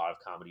hate that a lot of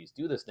comedies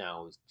do this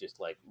now is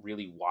just like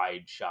really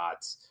wide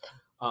shots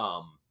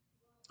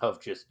of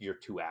just your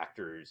two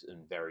actors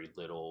and very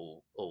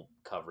little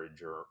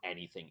coverage or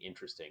anything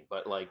interesting.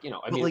 But like, you know,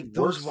 I But mean, like it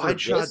those works for wide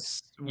this.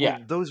 shots, Yeah,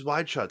 those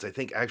wide shots, I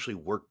think actually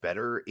work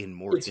better in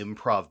more it's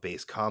improv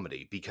based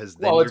comedy, because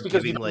then well, it's you're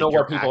because you giving don't know like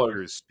where your people are.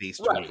 actors space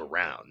to move Right.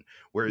 around.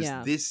 Whereas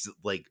Yeah. this,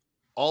 like,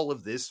 all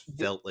of this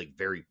felt like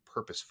very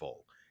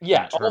purposeful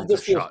Yeah, in all of terms of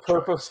this feels shot choice.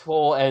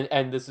 purposeful,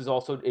 and this is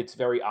also it's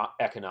very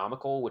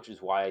economical, which is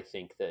why I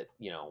think that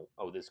you know,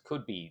 oh, this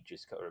could be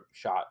just kind of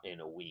shot in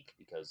a week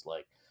because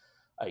like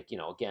you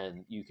know,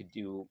 again, you could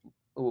do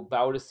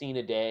about a scene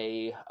a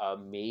day,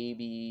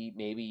 maybe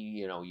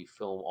you know you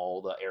film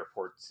all the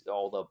airports,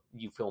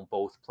 you film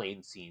both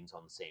plane scenes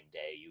on the same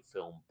day, you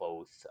film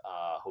both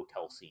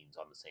hotel scenes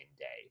on the same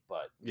day,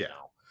 but you Yeah.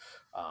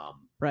 know,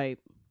 Right.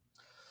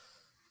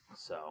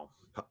 so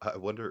I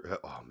wonder,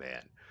 oh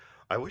man,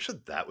 I wish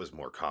that was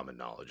more common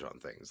knowledge on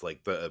things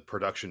like the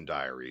production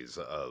diaries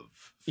of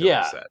film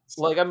yeah, sets,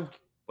 like I'm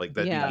like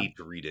that'd Yeah. be neat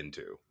to read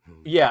into.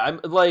 Yeah, I'm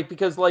like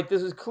because like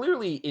this is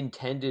clearly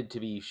intended to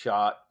be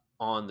shot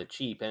on the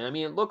cheap, and I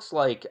mean it looks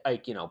like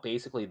you know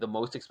basically the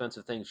most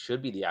expensive thing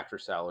should be the actor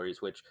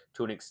salaries, which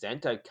to an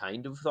extent I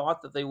kind of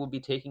thought that they would be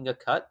taking a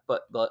cut,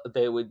 but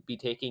they would be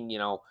taking you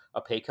know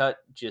a pay cut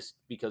just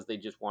because they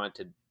just wanted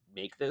to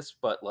make this,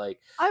 but like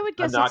I would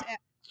I'm guess it's not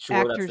sure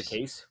that's the actors.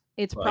 case.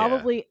 It's But Yeah.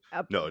 probably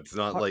No, it's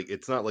not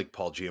like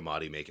Paul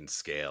Giamatti making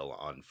scale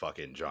on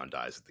fucking John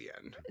Dies at the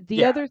end.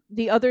 yeah,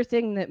 the other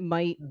thing that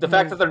might the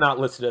fact that they're not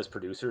listed as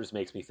producers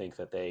makes me think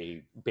that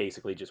they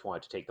basically just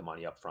wanted to take the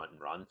money up front and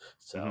run.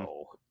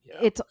 So yeah,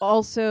 it's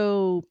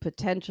also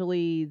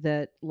potentially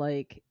that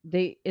like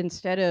they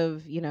instead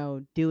of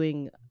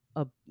doing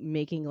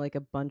making like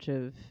a bunch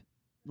of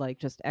like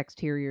just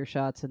exterior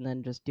shots and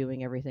then just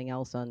doing everything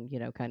else on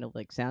kind of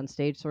like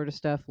soundstage sort of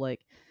stuff,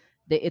 like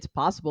it's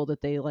possible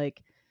that they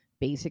like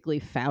basically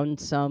found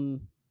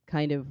some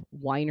kind of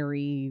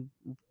winery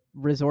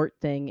resort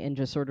thing and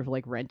just sort of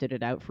like rented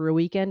it out for a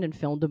weekend and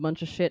filmed a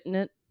bunch of shit in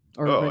it,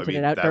 or Oh, I rented it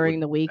mean, out during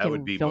the week that would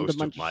and be filmed a most of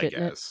bunch of my shit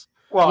in it. guess.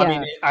 well, I Yeah.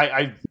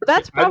 mean,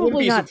 That's I wouldn't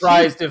probably be not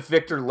surprised if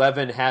Victor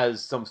Levin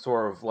has some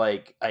sort of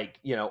like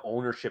you know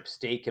ownership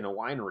stake in a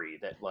winery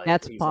that like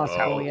That's he's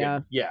possible, like, yeah.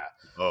 yeah.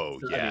 Oh,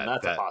 So, yeah, I mean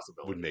that's a that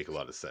possibility. would make a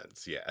lot of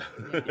sense. Yeah.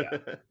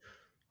 Yeah.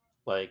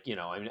 Like you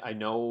know, I mean, I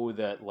know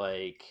that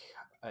like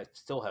I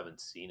still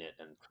haven't seen it,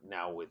 and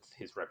now with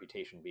his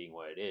reputation being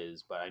what it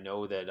is, but I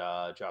know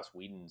that Joss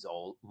Whedon's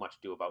All Much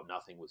Ado About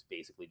Nothing was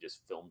basically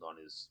just filmed on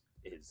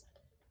his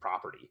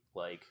property,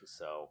 like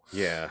so.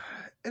 Yeah,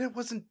 and it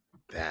wasn't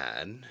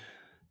bad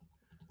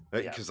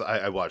Yeah. because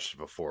I watched it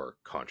before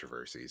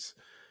controversies.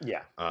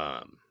 Yeah.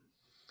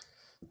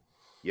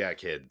 Yeah,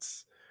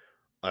 kids.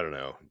 I don't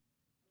know.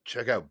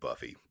 Check out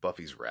Buffy.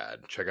 Buffy's rad.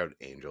 Check out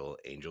Angel.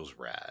 Angel's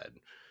rad.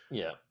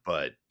 Yeah.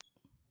 But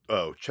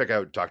check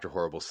out Dr.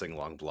 Horrible's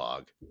sing-along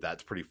blog.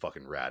 That's pretty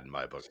fucking rad in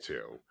my book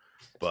too.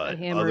 But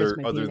hammer is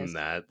my other penis. than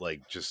that,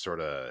 like just sort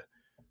of,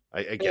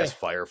 I guess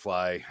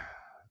Firefly.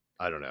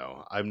 I don't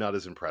know. I'm not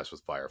as impressed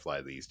with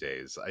Firefly these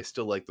days. I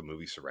still like the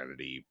movie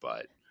Serenity,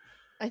 but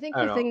I think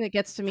I the don't thing know. that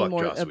gets to me Fuck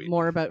Joss Whedon.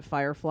 more about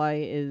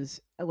Firefly is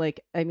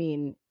like, I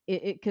mean,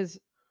 it because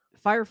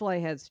Firefly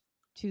has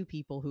two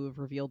people who have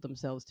revealed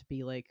themselves to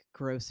be like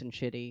gross and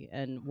shitty,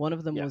 and one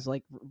of them Yeah. was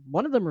like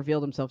one of them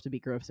revealed himself to be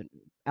gross, and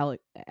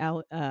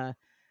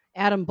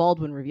Adam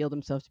Baldwin revealed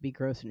himself to be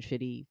gross and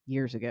shitty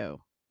years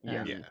ago.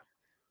 Yeah.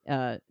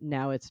 And,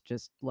 now it's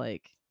just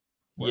like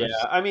Yeah,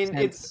 worse I mean, since,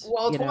 it's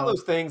one of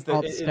those things that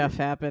all the stuff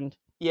happened.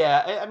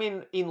 Yeah, I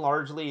mean, in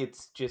largely,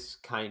 it's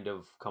just kind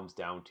of comes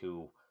down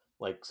to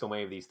like so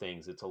many of these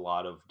things. It's a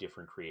lot of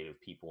different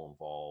creative people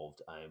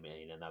involved. I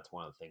mean, and that's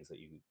one of the things that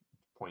you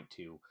point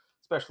to,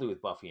 especially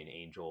with Buffy and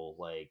Angel.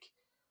 Like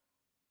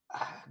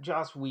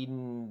Joss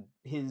Whedon,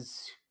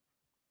 his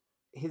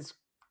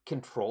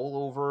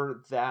control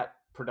over that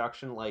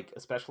production, like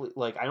especially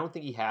like I don't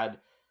think he had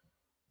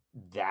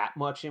that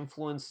much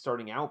influence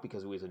starting out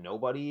because he was a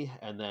nobody,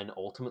 and then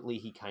ultimately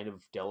he kind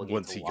of delegates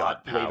Once a he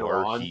lot got later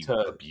power, on he to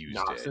abused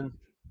it. Noxon.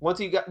 Once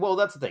he got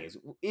that's the thing is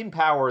in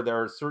Power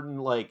there are certain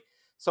like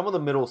some of the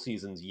middle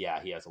seasons, yeah,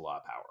 he has a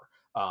lot of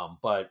power.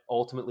 But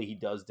ultimately he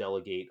does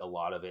delegate a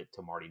lot of it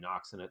to Marty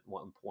Noxon at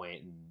one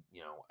point, and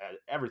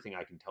everything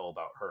I can tell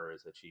about her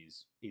is that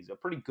he's a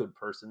pretty good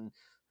person.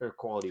 Her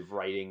quality of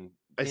writing,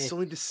 I still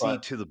need to see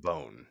but To the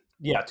Bone.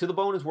 yeah, To the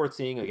Bone is worth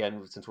seeing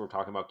again since we're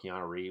talking about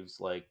Keanu Reeves.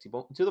 Like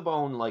To the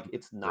Bone, like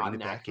it's not Bringing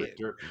an it back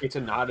accurate. in. It's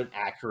not an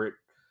accurate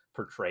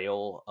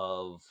portrayal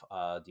of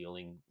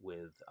dealing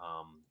with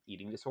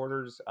eating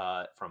disorders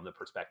from the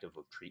perspective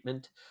of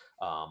treatment,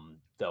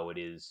 though it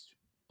is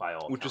by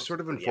all Which is accounts sort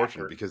of pretty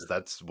unfortunate accurate. because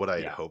that's what I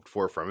had Yeah, hoped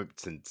for from it,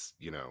 since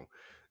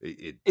it's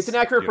an it's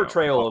accurate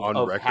portrayal on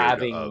of record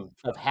having of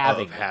them.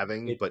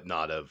 having, but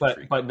not of But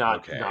treatment. not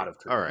Okay, of all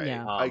treatment. right,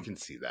 Yeah. I can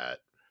see that.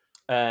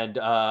 And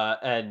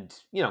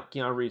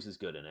Keanu Reeves is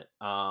good in it.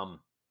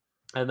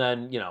 And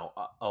then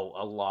a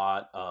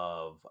lot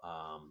of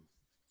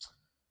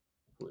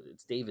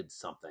it's David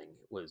something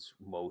was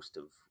most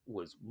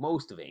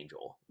of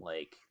Angel.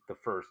 Like the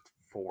first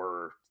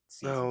 4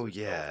 seasons Oh or so of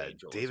yeah,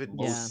 Angel is David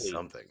Yeah. mostly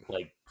something.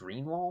 like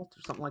Greenwald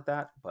or something like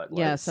that. But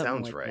Yeah, like It something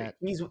sounds like right.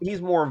 that.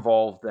 he's more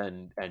involved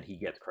than he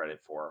gets credit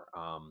for.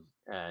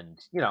 And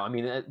I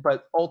mean,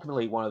 but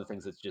ultimately one of the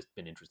things that's just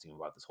been interesting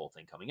about this whole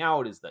thing coming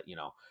out is that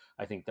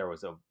I think there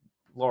was a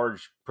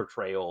large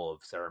portrayal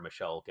of Sarah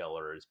Michelle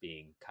Gellar as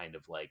being kind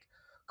of like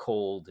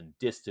cold and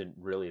distant.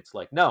 Really, it's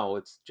like, no,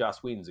 it's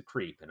Joss Whedon's a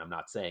creep, and I'm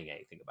not saying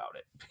anything about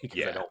it because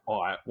I Yeah,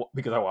 don't.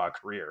 Because I want a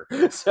career.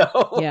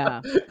 So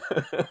Yeah.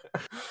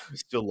 I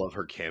still love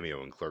her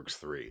cameo in Clerks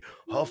 3.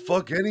 I'll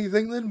fuck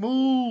anything that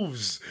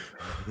moves.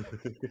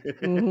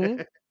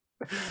 Mm-hmm.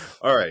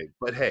 All right,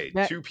 but hey,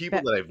 That two people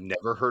that that I've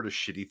never heard a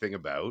shitty thing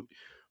about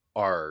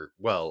are,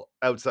 well,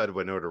 outside of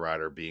Winona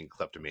Ryder being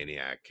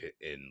kleptomaniac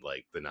in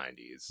like the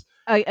 90s.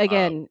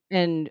 again,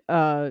 and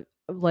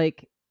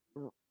like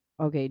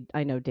okay,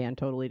 I know Dan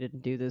totally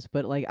didn't do this,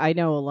 but like I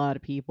know a lot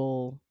of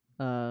people.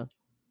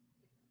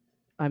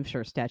 I'm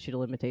sure statute of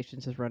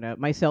limitations has run out,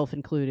 myself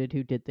included,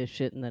 who did this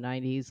shit in the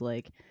 90s.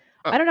 Like,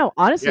 I Oh, don't know.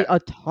 Honestly, yeah, a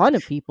ton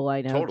of people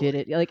I know did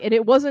totally. it. Like, and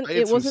it wasn't. I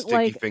had It some wasn't sticky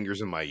like.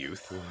 fingers in my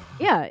youth.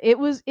 Yeah, it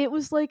was. It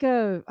was like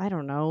a. I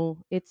don't know.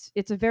 It's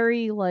a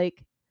very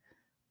like.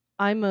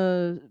 I'm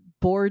a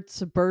bored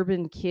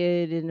suburban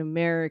kid in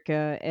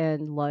America,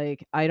 and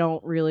like I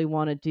don't really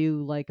want to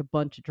do like a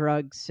bunch of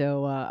drugs,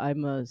 so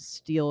I'm a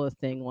steal a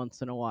thing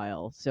once in a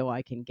while so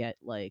I can get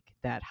like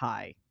that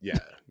high. Yeah,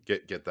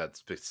 get that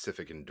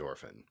specific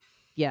endorphin.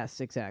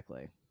 Yes,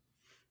 exactly.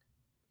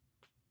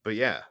 But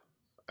yeah,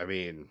 I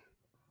mean,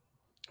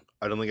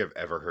 I don't think I've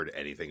ever heard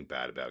anything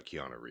bad about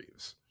Keanu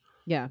Reeves.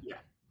 Yeah. yeah.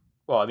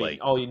 Well, I mean, Like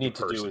all you the need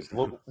to do person. is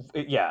look.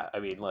 Yeah, I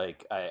mean,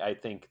 like I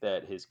think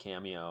that his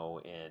cameo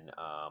in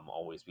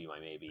 "Always Be My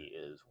Maybe"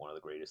 is one of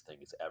the greatest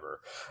things ever.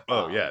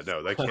 Oh yeah,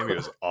 no, that cameo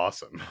is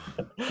awesome.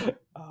 And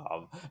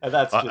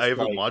that's I just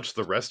haven't like watched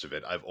the rest of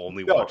it. I've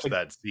only no, watched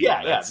that scene. yeah,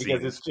 And yeah, that because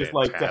scene it's is just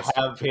like to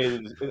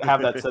fantastic.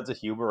 have that sense of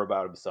humor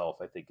about himself.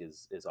 I think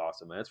is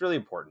awesome, and it's really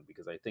important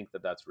because I think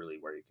that that's really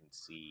where you can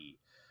see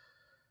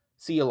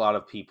a lot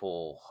of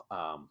people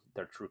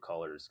their true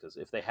colors, because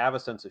if they have a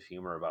sense of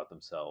humor about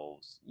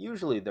themselves,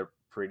 usually they're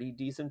pretty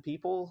decent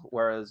people,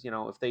 whereas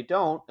if they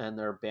don't and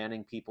they're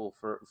banning people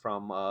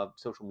from a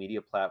social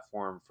media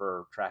platform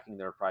for tracking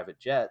their private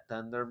jet,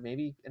 then they're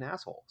maybe an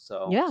asshole.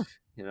 So Yeah.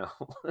 you know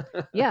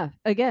Yeah.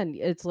 Again,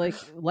 it's like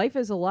life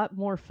is a lot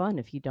more fun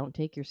if you don't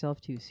take yourself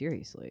too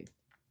seriously.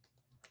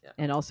 Yeah.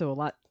 And also a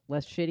lot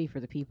less shitty for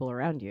the people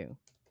around you.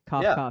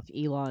 Cough, Yeah. cough,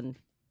 Elon.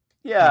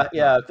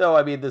 Yeah. Though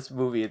I mean, this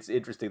movie, it's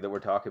interesting that we're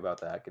talking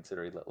about that,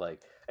 considering that,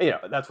 like,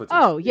 that's what's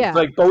Oh, interesting. It's yeah.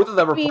 like both of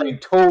them I are mean, playing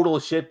total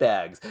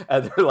shitbags,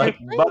 and they're like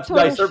playing much total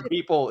nicer shit.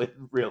 people in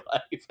real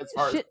life, as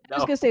far as Shit. I I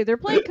was know. gonna say they're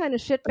playing kind of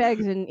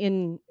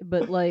shitbags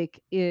but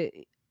like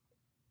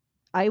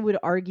I would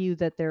argue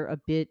that they're a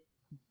bit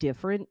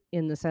different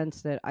in the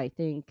sense that I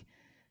think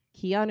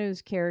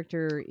Keanu's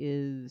character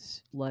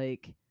is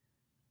like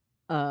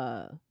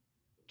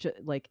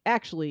like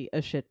actually a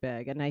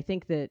shitbag, and I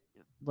think that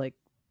like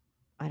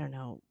I don't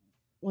know,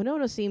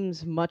 Winona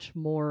seems much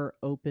more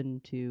open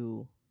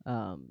to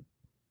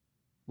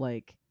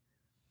like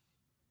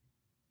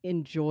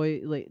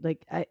enjoy like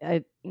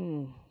I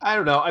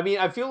don't know. I mean,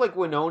 I feel like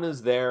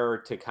Winona's there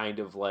to kind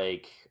of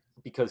like,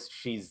 because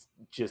she's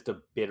just a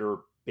bitter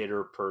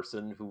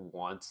person who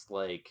wants,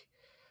 like,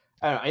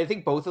 I don't know. I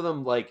think both of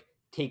them like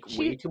take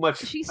way too much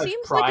she seems like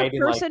a pride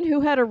in, like, person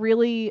who had a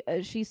really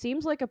she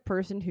seems like a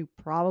person who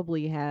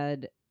probably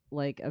had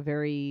like a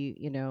very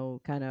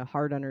kind of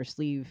hard on her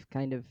sleeve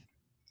kind of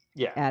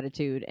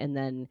attitude, and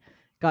then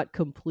got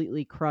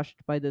completely crushed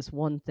by this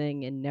one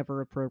thing and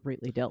never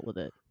appropriately dealt with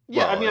it.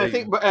 Yeah, Well, I mean, I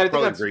think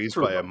that's raised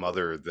true by a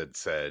mother that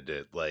said,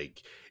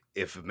 like,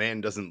 if a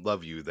man doesn't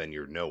love you, then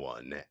you're no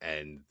one.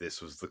 And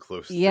this was the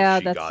closest that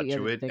she that's got the to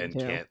other it thing and too.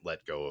 can't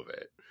let go of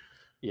it.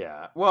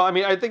 Yeah. Well, I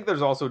mean, I think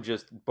there's also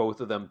just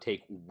both of them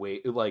take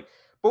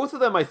both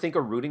of them, I think,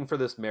 are rooting for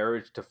this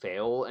marriage to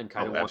fail and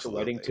kind of want the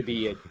wedding to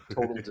be a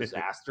total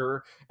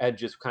disaster and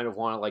just kind of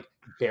want to like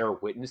bear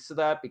witness to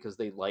that because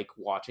they like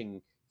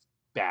watching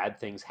bad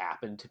things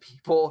happen to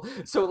people.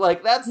 So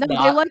like that's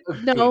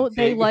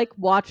they like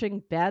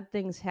watching bad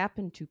things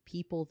happen to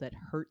people that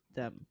hurt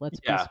them. Let's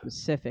be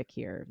specific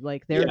here.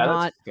 Like they're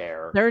not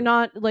fair. They're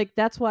not like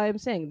that's why I'm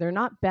saying they're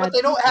not bad. But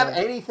they don't have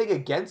anything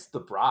against the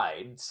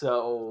bride,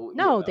 so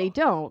no, they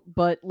don't.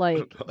 But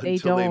like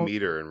until they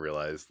meet her and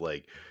realize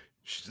like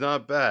she's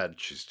not bad,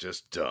 she's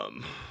just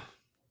dumb.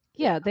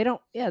 Yeah, they don't.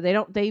 Yeah, they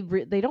don't. They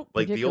don't.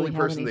 Like the only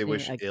person they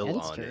wish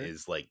ill on her.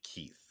 is like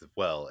Keith.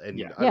 Well, and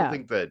yeah. I don't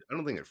think that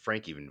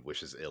Frank even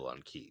wishes ill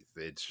on Keith.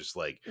 It's just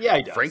like he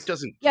does. Frank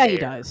doesn't. Yeah, care. he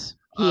does.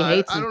 He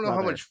hates. I don't know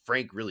how much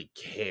Frank really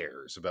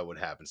cares about what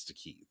happens to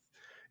Keith.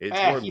 It's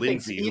more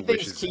Lindsay who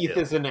thinks Keith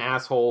is an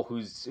asshole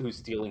who's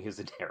stealing his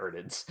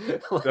inheritance.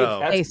 Like,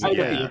 that's kind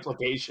of the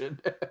implication.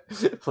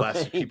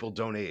 Plastic people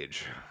don't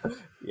age.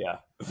 Yeah.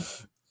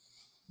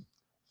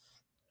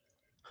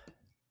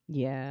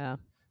 Yeah.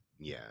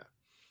 Yeah.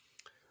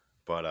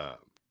 But I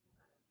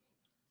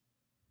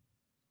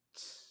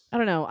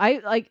don't know.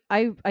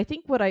 I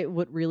think what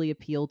really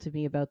appealed to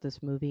me about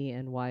this movie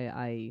and why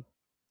I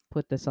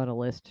put this on a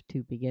list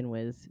to begin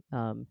with,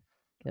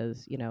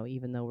 because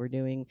even though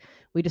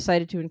we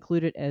decided to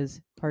include it as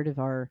part of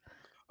our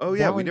we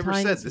never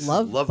said this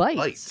Love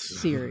Bites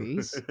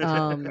series.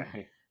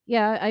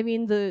 Yeah, I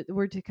mean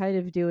we're kind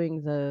of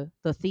doing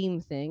the theme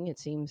thing. It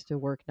seems to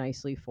work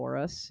nicely for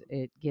us.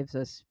 It gives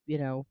us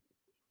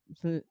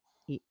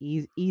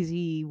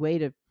easy way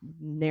to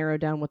narrow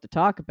down what to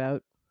talk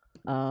about.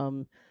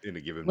 In a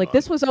given like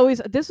month.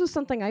 this was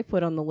something I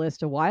put on the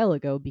list a while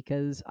ago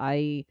because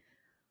I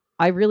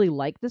really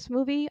like this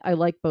movie. I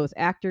like both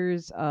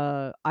actors.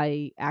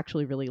 I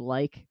actually really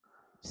like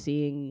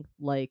seeing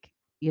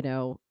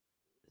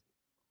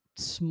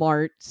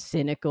smart,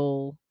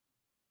 cynical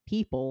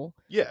people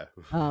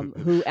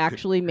who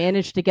actually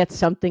managed to get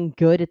something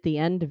good at the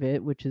end of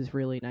it, which is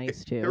really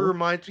nice too. It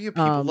reminds me of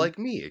people like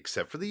me,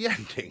 except for the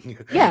ending.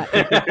 Yeah.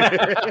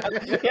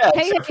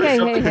 Hey,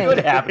 good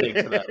happening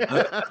to them.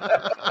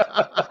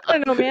 I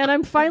don't know, man.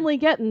 I'm finally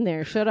getting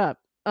there. Shut up.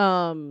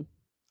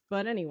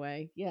 But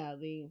anyway, yeah,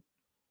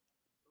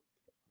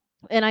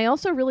 and I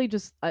also really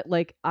just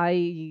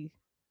I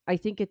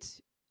think it's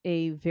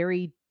a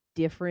very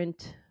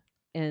different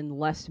and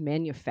less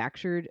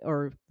manufactured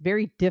or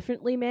very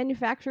differently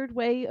manufactured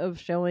way of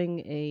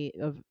showing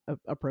of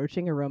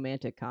approaching a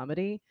romantic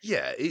comedy.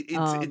 Yeah,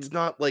 it's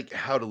not like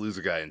How to Lose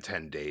a Guy in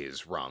 10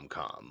 Days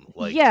rom-com.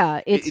 Like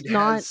it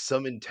has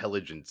some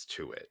intelligence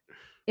to it.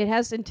 It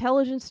has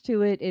intelligence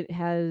to it. It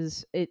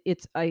has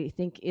it's I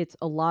think it's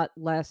a lot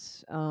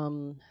less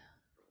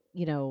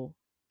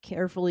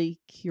carefully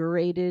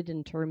curated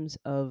in terms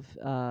of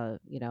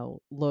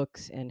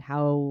looks and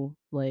how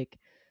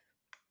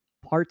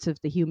parts of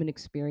the human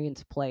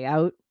experience play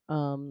out.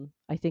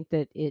 I think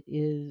that it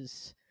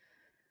is,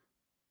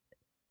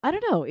 I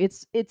don't know,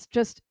 it's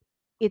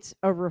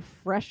a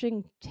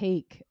refreshing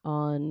take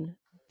on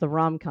the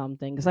rom-com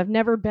thing because I've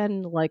never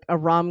been like a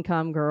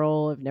rom-com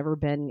girl. I've never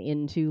been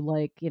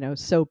into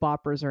soap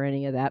operas or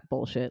any of that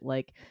bullshit.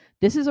 Like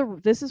this is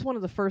one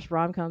of the first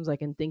rom-coms I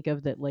can think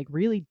of that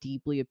really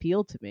deeply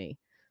appealed to me.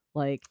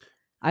 Like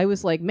I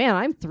was like, man,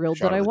 I'm thrilled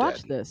that I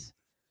watched this.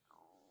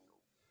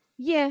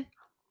 Yeah.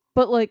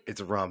 But it's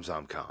a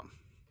rom-com.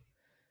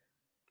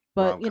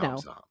 But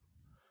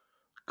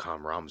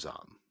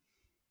rom-zom.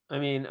 I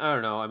mean, I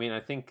don't know. I mean, I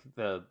think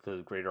the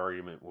great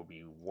argument will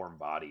be Warm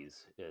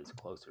Bodies is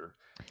closer.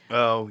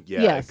 Oh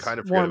yeah, yes, I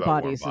kind of Warm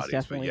Bodies is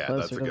definitely but yeah,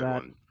 closer that's a to good that.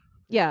 one.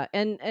 Yeah,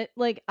 and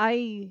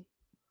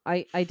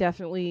I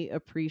definitely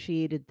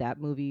appreciated that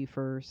movie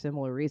for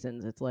similar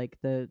reasons. It's like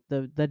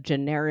the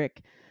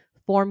generic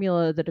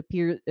formula that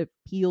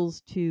appeals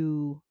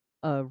to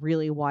a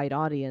really wide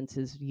audience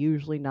is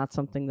usually not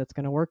something that's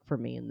going to work for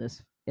me in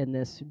this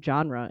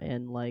genre,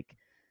 and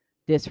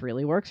this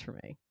really works for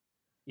me.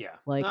 Yeah,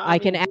 I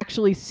can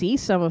actually see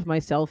some of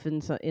myself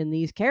in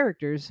these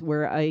characters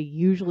where I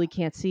usually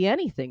can't see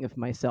anything of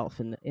myself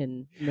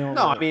in normal.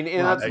 No, I mean,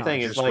 and that's the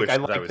thing is I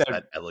like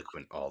that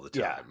eloquent all the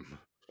time. Yeah.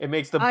 It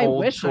makes the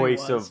bold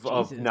choice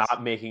of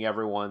not making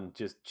everyone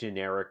just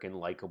generic and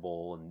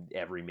likable and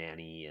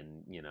everyman-y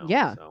and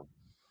Yeah. So.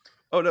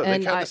 Oh no, they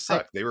kind of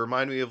suck. They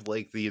remind me of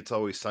the It's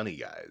Always Sunny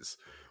guys,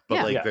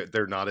 but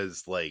they're not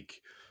as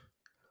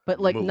but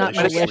not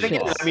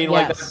malicious. I mean,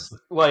 yes.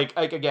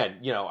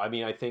 Again, I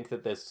mean, I think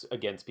that this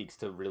again speaks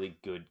to really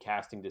good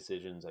casting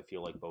decisions. I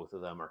feel like both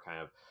of them are kind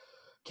of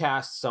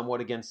cast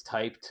somewhat against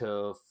type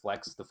to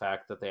flex the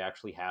fact that they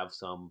actually have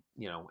some,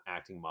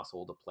 acting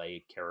muscle to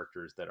play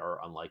characters that are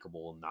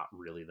unlikable and not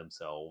really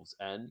themselves.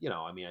 And,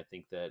 I mean, I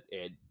think that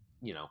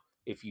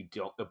if you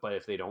don't, but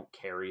if they don't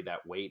carry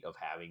that weight of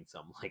having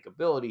some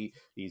likability,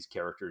 these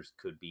characters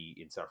could be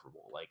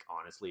insufferable. Like,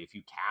 honestly, if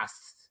you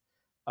cast,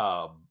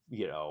 I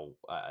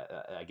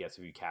guess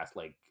if you cast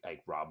like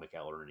Rob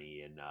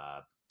McElhenney and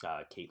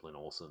Caitlin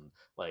Olsen,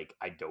 like,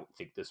 I don't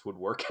think this would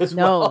work as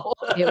well.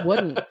 No, it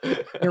wouldn't.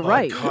 You're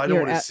right. I kind of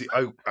You're want to see.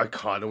 I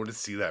kind of want to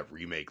see that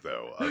remake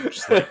though, of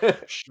just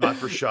like shot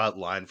for shot,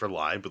 line for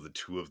line, but the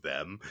two of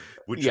them,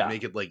 which would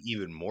make it like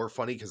even more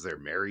funny because they're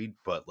married.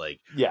 But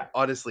like,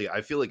 honestly,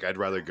 I feel like I'd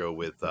rather go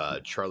with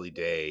Charlie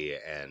Day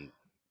and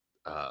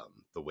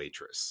the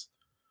waitress.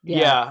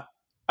 Yeah,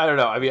 I don't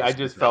know. I mean, I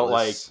just felt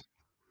like,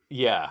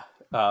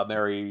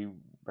 Mary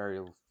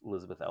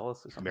Elizabeth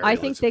Ellis or something. I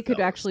think they could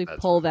actually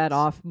pull that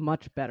off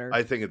much better.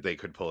 I think that they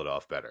could pull it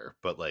off better,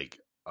 but like,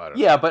 I don't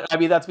know. Yeah, but I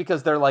mean, that's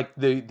because they're like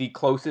the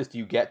closest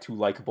you get to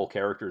likable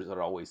characters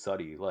are always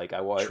Sunny. Like,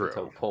 I want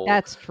to pull.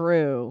 That's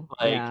true.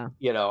 Like, yeah.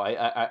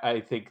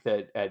 I think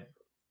that I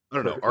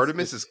don't know.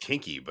 Artemis is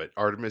kinky, but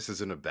Artemis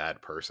isn't a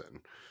bad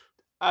person.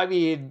 I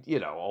mean,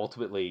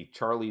 ultimately,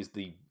 Charlie's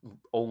the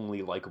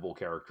only likable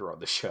character on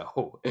the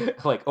show.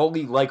 Like,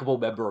 only likable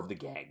member of the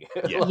gang.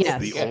 Yes.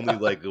 The only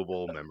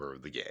likable member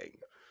of the gang.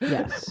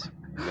 Yes.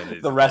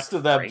 The rest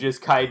of them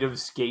just kind of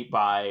skate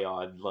by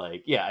on,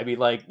 like, that's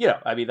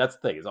the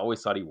thing. It's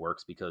Always Sunny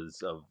works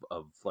because of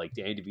like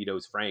Danny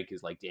DeVito's Frank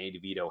is like Danny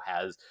DeVito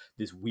has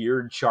this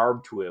weird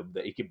charm to him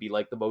that he can be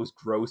like the most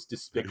gross,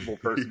 despicable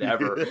person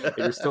ever. And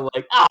you're still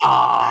like,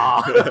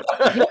 yeah,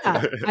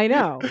 I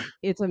know.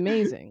 It's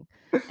amazing.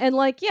 And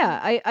like,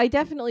 I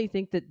definitely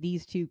think that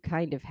these two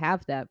kind of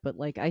have that, but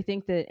like, I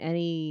think that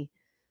any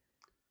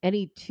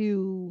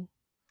two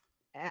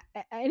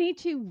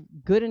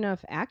good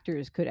enough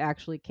actors could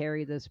actually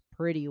carry this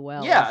pretty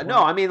well. Yeah, no,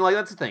 I mean, like,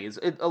 that's the thing.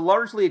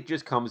 Largely it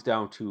just comes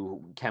down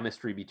to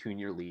chemistry between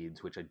your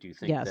leads, which I do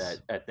think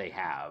that they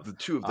have. The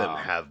two of them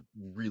have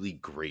really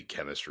great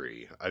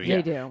chemistry. I mean,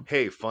 they do.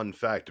 Hey, fun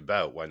fact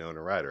about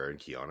Winona Ryder and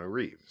Keanu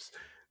Reeves: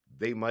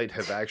 they might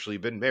have actually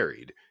been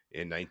married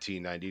in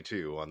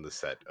 1992 on the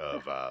set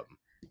of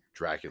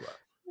Dracula,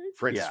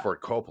 Francis Ford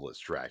Coppola's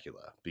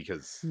Dracula,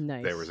 because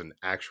there was an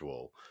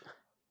actual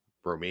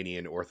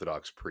Romanian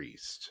Orthodox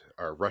priest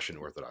or Russian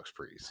Orthodox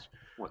priest.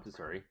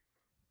 Sorry.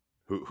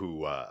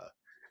 Who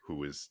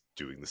was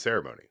doing the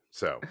ceremony.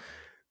 So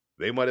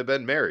they might have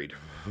been married.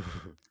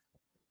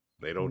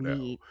 They don't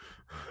know.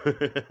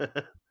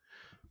 But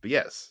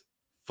yes,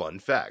 fun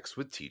facts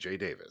with TJ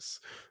Davis.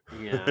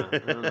 Yeah, I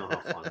don't know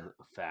how fun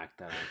a fact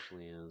that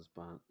actually is,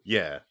 but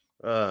yeah.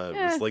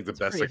 It's like the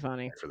best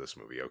funny for this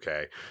movie,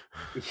 okay?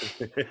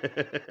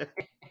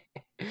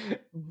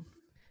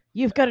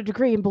 You've got a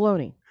degree in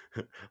baloney.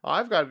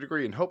 I've got a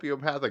degree in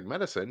homeopathic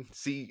medicine.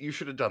 See, you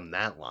should have done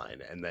that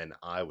line, and then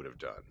I would have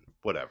done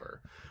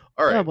whatever.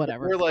 All right,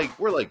 whatever.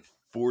 We're like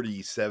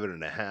 47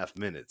 and a half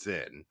minutes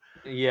in.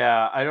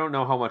 Yeah, I don't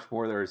know how much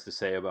more there is to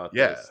say about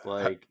this.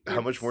 Like,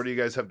 how much more do you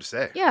guys have to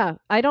say? Yeah,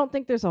 I don't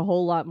think there's a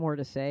whole lot more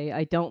to say.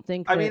 I don't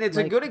think. I mean, it's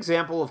a good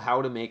example of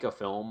how to make a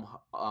film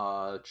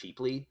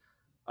cheaply.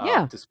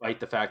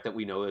 Despite the fact that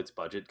we know its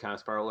budget kind of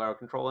spiraled out of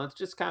control, and it's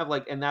just kind of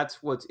like, and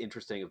that's what's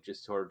interesting of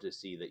just sort of to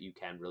see that you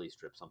can really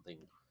strip something.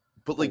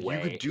 But like, you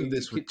could do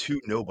this with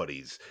two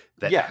nobodies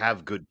that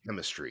have good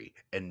chemistry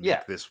and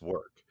make this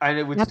work, and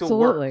it would still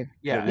work.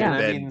 Yeah, and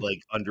I mean, like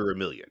under $1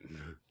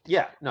 million.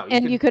 Yeah, no,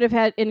 you could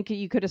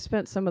have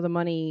spent some of the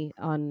money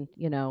on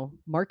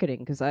marketing,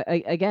 because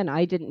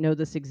I didn't know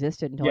this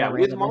existed until I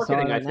with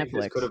marketing, I think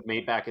Netflix. this could have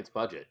made back its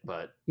budget,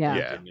 but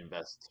didn't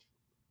invest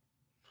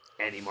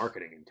any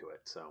marketing into it.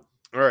 So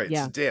all right,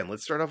 so Dan,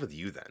 let's start off with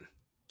you then.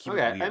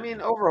 I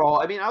mean, overall,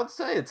 I would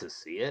say it's a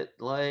see it.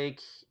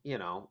 Like,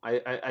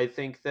 I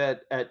think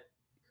that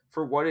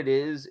for what it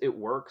is, it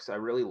works. I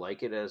really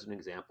like it as an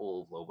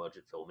example of low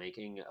budget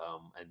filmmaking,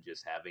 and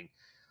just having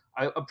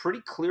a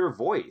pretty clear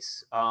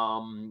voice.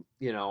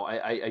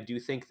 I do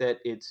think that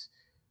it's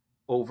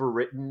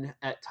overwritten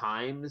at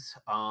times,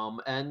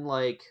 and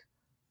like,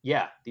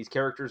 these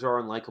characters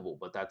are unlikable,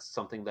 but that's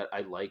something that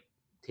I like,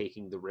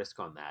 taking the risk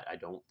on that. I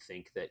don't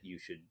think that you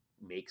should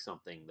make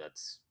something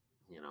that's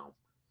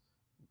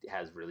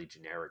has really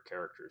generic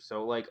characters.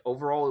 So like,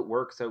 overall it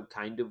works. I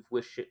kind of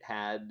wish it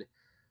had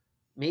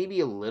maybe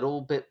a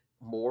little bit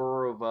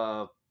more of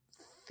a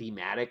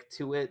thematic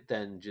to it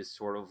than just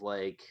sort of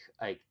like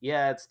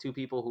it's two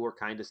people who are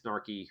kind of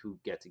snarky who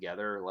get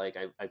together. Like,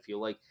 I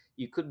feel like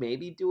you could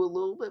maybe do a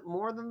little bit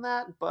more than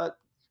that, but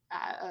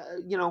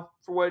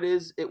for what it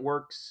is, it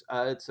works.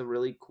 It's a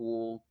really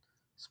cool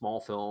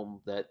small film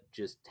that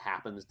just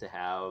happens to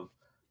have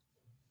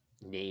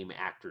name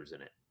actors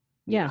in it.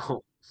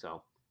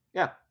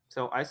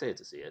 So I say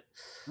it's a see it.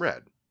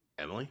 Red.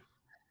 Emily?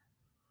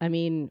 I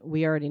mean,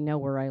 we already know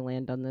where I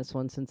land on this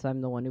one since I'm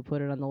the one who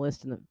put it on the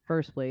list in the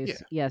first place. Yeah.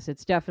 Yes,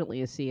 it's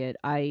definitely a see it.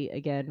 I,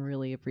 again,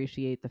 really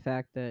appreciate the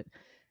fact that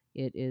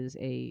it is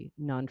a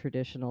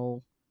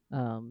non-traditional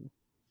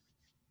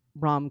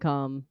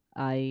rom-com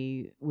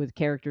with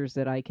characters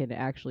that I can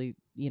actually,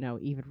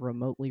 even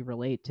remotely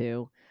relate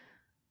to.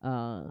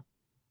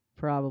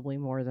 Probably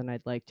more than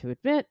I'd like to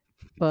admit,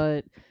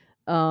 but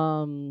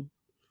And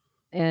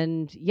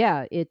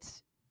yeah,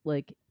 it's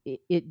like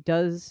it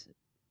does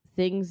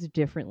things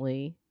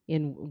differently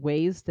in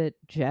ways that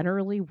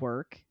generally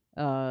work.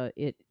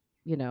 It,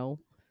 you know,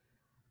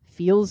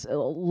 feels a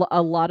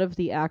lot of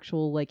the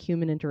actual like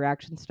human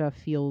interaction stuff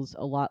feels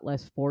a lot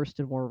less forced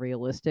and more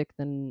realistic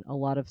than a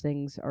lot of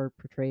things are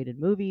portrayed in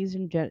movies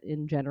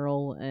in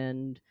general.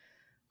 And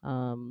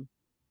um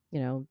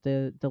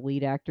the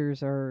lead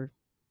actors are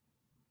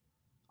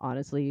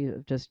honestly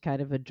just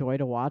kind of a joy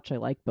to watch. I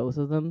like both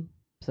of them.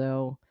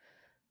 So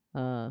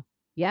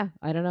yeah,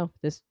 I don't know,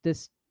 this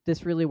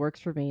really works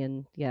for me.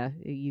 And yeah,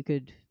 you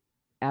could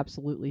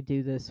absolutely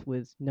do this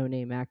with no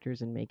name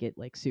actors and make it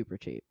like super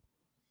cheap.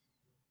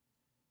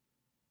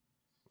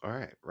 All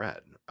right,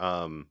 rad.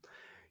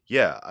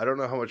 Yeah, I don't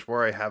know how much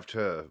more I have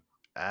to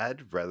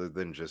add rather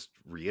than just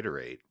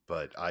reiterate,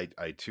 but I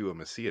too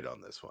am a see it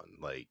on this one.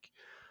 Like,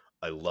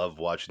 I love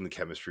watching the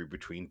chemistry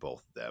between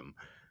both of them.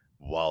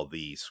 While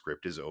the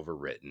script is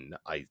overwritten,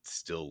 I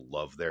still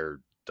love their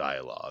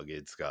dialogue.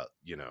 It's got,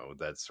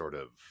 that sort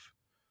of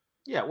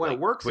Yeah, when it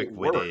like works, it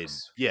quick-witted,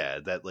 works.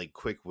 that like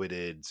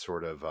quick-witted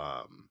sort of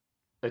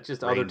It's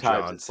just other Rain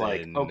times it's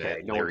like, Johnson,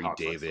 okay, no one Larry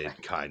talks like David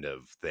that. kind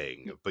of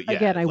thing. But yeah,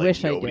 Again, I like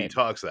wish I nobody did.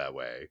 talks that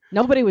way.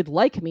 Nobody would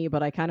like me,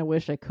 but I kind of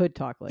wish I could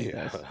talk like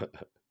Yeah. this.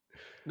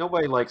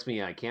 Nobody likes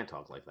me. I can't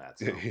talk like that.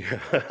 So you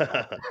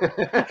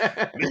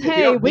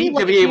Hey, don't we need to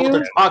like be able to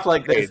you. talk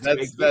like Hey, this to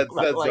make people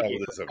that's like not you.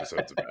 what this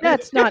episode's about.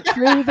 That's not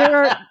true.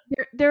 There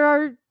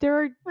are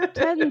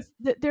tens.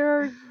 There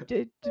are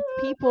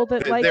people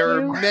that like There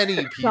are you. many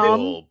Some.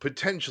 people,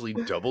 potentially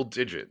double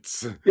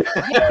digits.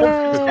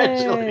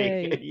 Potentially,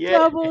 Yay! yeah,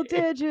 Double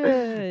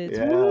digits.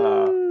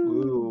 yeah.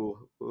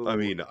 Woo! Ooh, I ooh.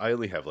 mean, I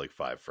only have like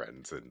 5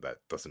 friends, and that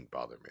doesn't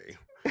bother me.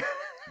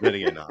 Then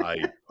again, I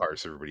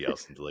parse everybody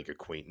else into like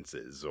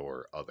acquaintances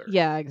or other.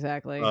 Yeah,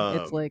 exactly. It's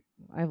Um, like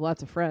I have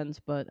lots of friends,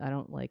 but I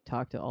don't like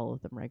talk to all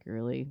of them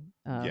regularly.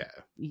 yeah,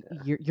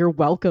 You're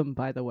welcome,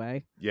 by the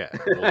way. yeah.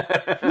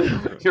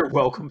 Well, You're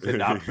welcome to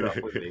not put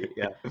up with me.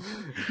 Yeah.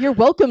 You're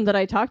welcome that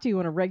I talk to you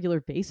on a regular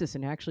basis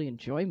and actually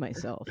enjoy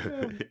myself.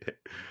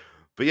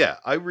 But yeah,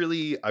 I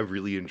really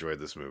enjoyed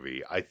this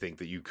movie. I think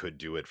that you could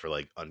do it for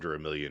like under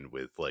 $1 million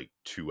with like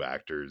 2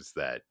 actors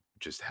that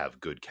just have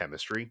good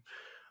chemistry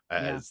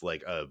Yeah. as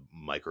like a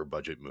micro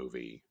budget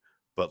movie.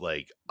 But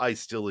like, I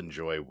still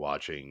enjoy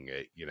watching,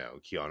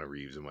 Keanu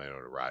Reeves and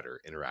Winona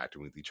Ryder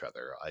interacting with each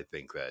other. I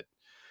think that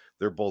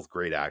they're both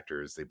great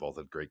actors. They both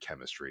have great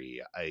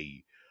chemistry.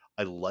 I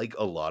like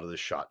a lot of the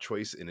shot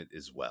choice in it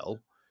as well.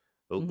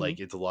 Mhm. Like,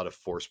 it's a lot of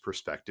forced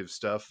perspective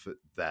stuff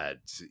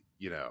that,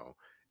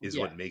 is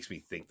Yeah. what makes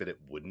me think that it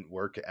wouldn't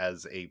work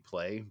as a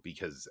play,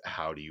 because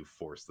how do you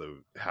force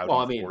Well,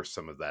 I mean,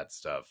 some of that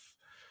stuff?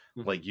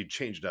 mhm. Like, you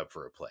change it up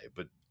for a play,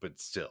 but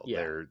still,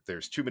 Yeah.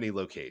 there's too many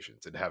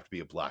locations. It'd have to be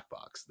a black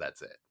box.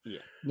 That's it.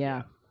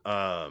 Yeah.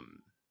 But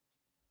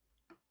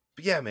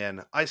yeah,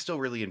 man, I still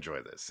really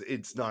enjoy this.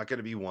 It's not going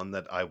to be one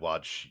that I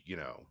watch,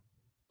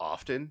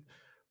 often,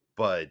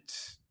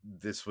 but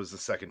this was the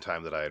second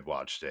time that I had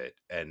watched it,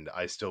 and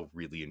I still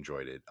really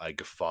enjoyed it. I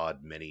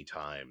guffawed many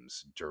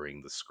times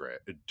during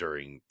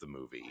the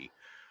movie.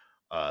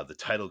 The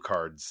title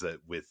cards that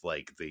with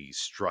like the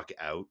struck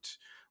out,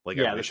 like,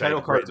 I Yeah, the wish I title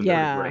had cards written are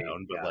them pretty Yeah. great.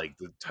 down, but Yeah. like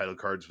the title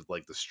cards with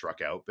like the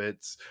struck out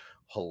bits,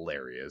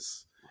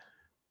 hilarious.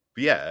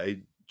 But yeah,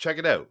 check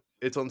it out.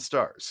 It's on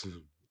Stars.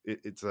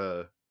 It's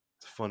a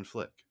fun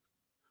flick.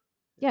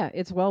 Yeah,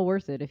 it's well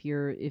worth it if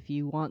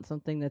you want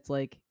something that's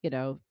like,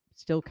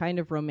 still kind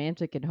of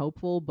romantic and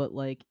hopeful, but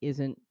like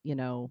isn't,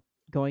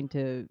 going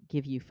to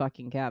give you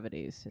fucking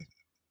cavities.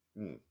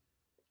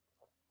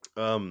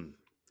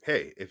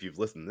 Hey, if you've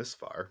listened this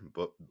far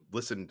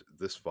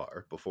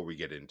before we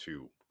get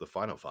into the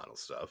final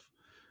stuff,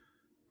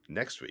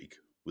 next week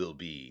will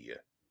be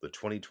the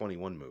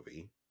 2021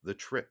 movie The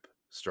Trip,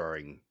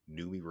 starring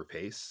Noomi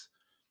Rapace.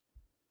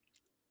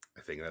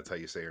 I think that's how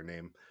you say her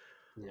name.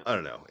 Yeah. I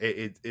don't know.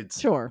 It's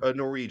Sure. a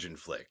Norwegian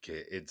flick.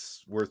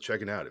 It's worth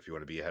checking out if you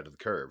want to be ahead of the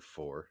curve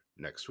for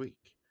next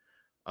week.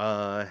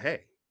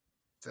 Hey,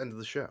 it's the end of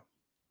the show.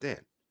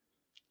 Dan,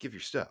 give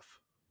your stuff.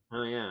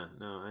 Oh yeah,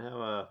 no, I have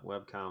a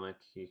webcomic.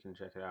 You can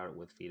check it out at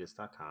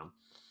withfetus.com.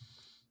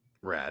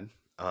 Rad.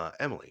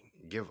 Emily,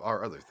 give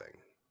our other thing.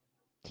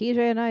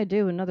 TJ and I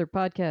do another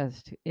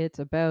podcast. It's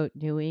about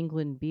New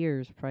England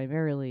beers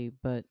primarily,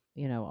 but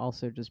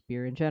also just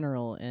beer in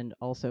general and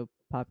also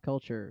pop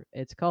culture.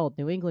 It's called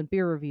New England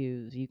Beer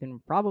Reviews. You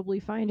can probably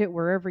find it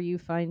wherever you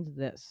find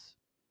this.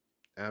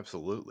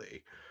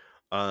 Absolutely.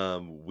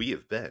 We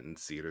have been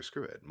See It or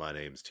Screw It. My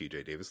name's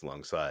TJ Davis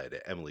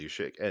alongside Emily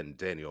Schick and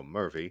Daniel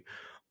Murphy.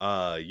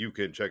 You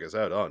can check us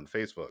out on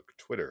Facebook,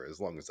 Twitter,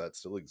 as long as that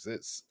still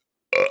exists.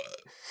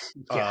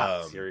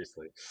 Yeah,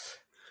 seriously.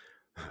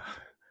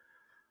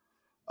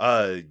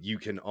 You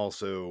can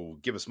also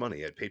give us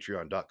money at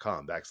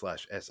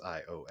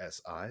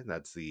patreon.com/SIOSI.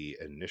 That's the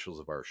initials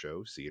of our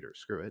show, See It or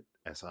Screw It,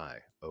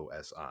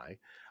 SIOSI.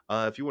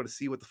 If you want to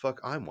see what the fuck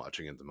I'm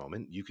watching at the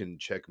moment, you can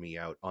check me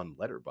out on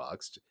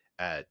Letterboxd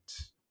at,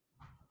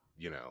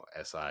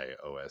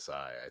 SIOSI,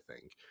 I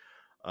think.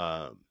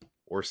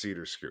 or Seed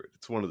or Screw It.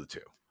 It's one of the two.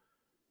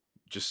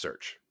 Just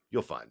search.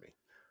 You'll find me.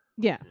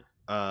 Yeah.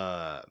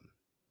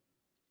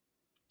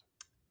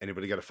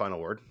 Anybody got a final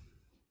word?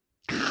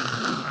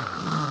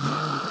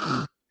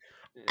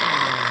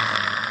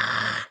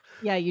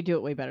 Yeah, you do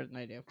it way better than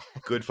I do.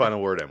 Good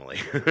final word, Emily.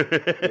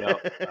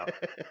 Yep.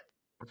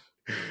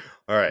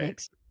 All right.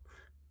 Thanks.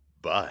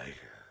 Bye.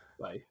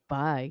 Bye.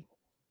 Bye.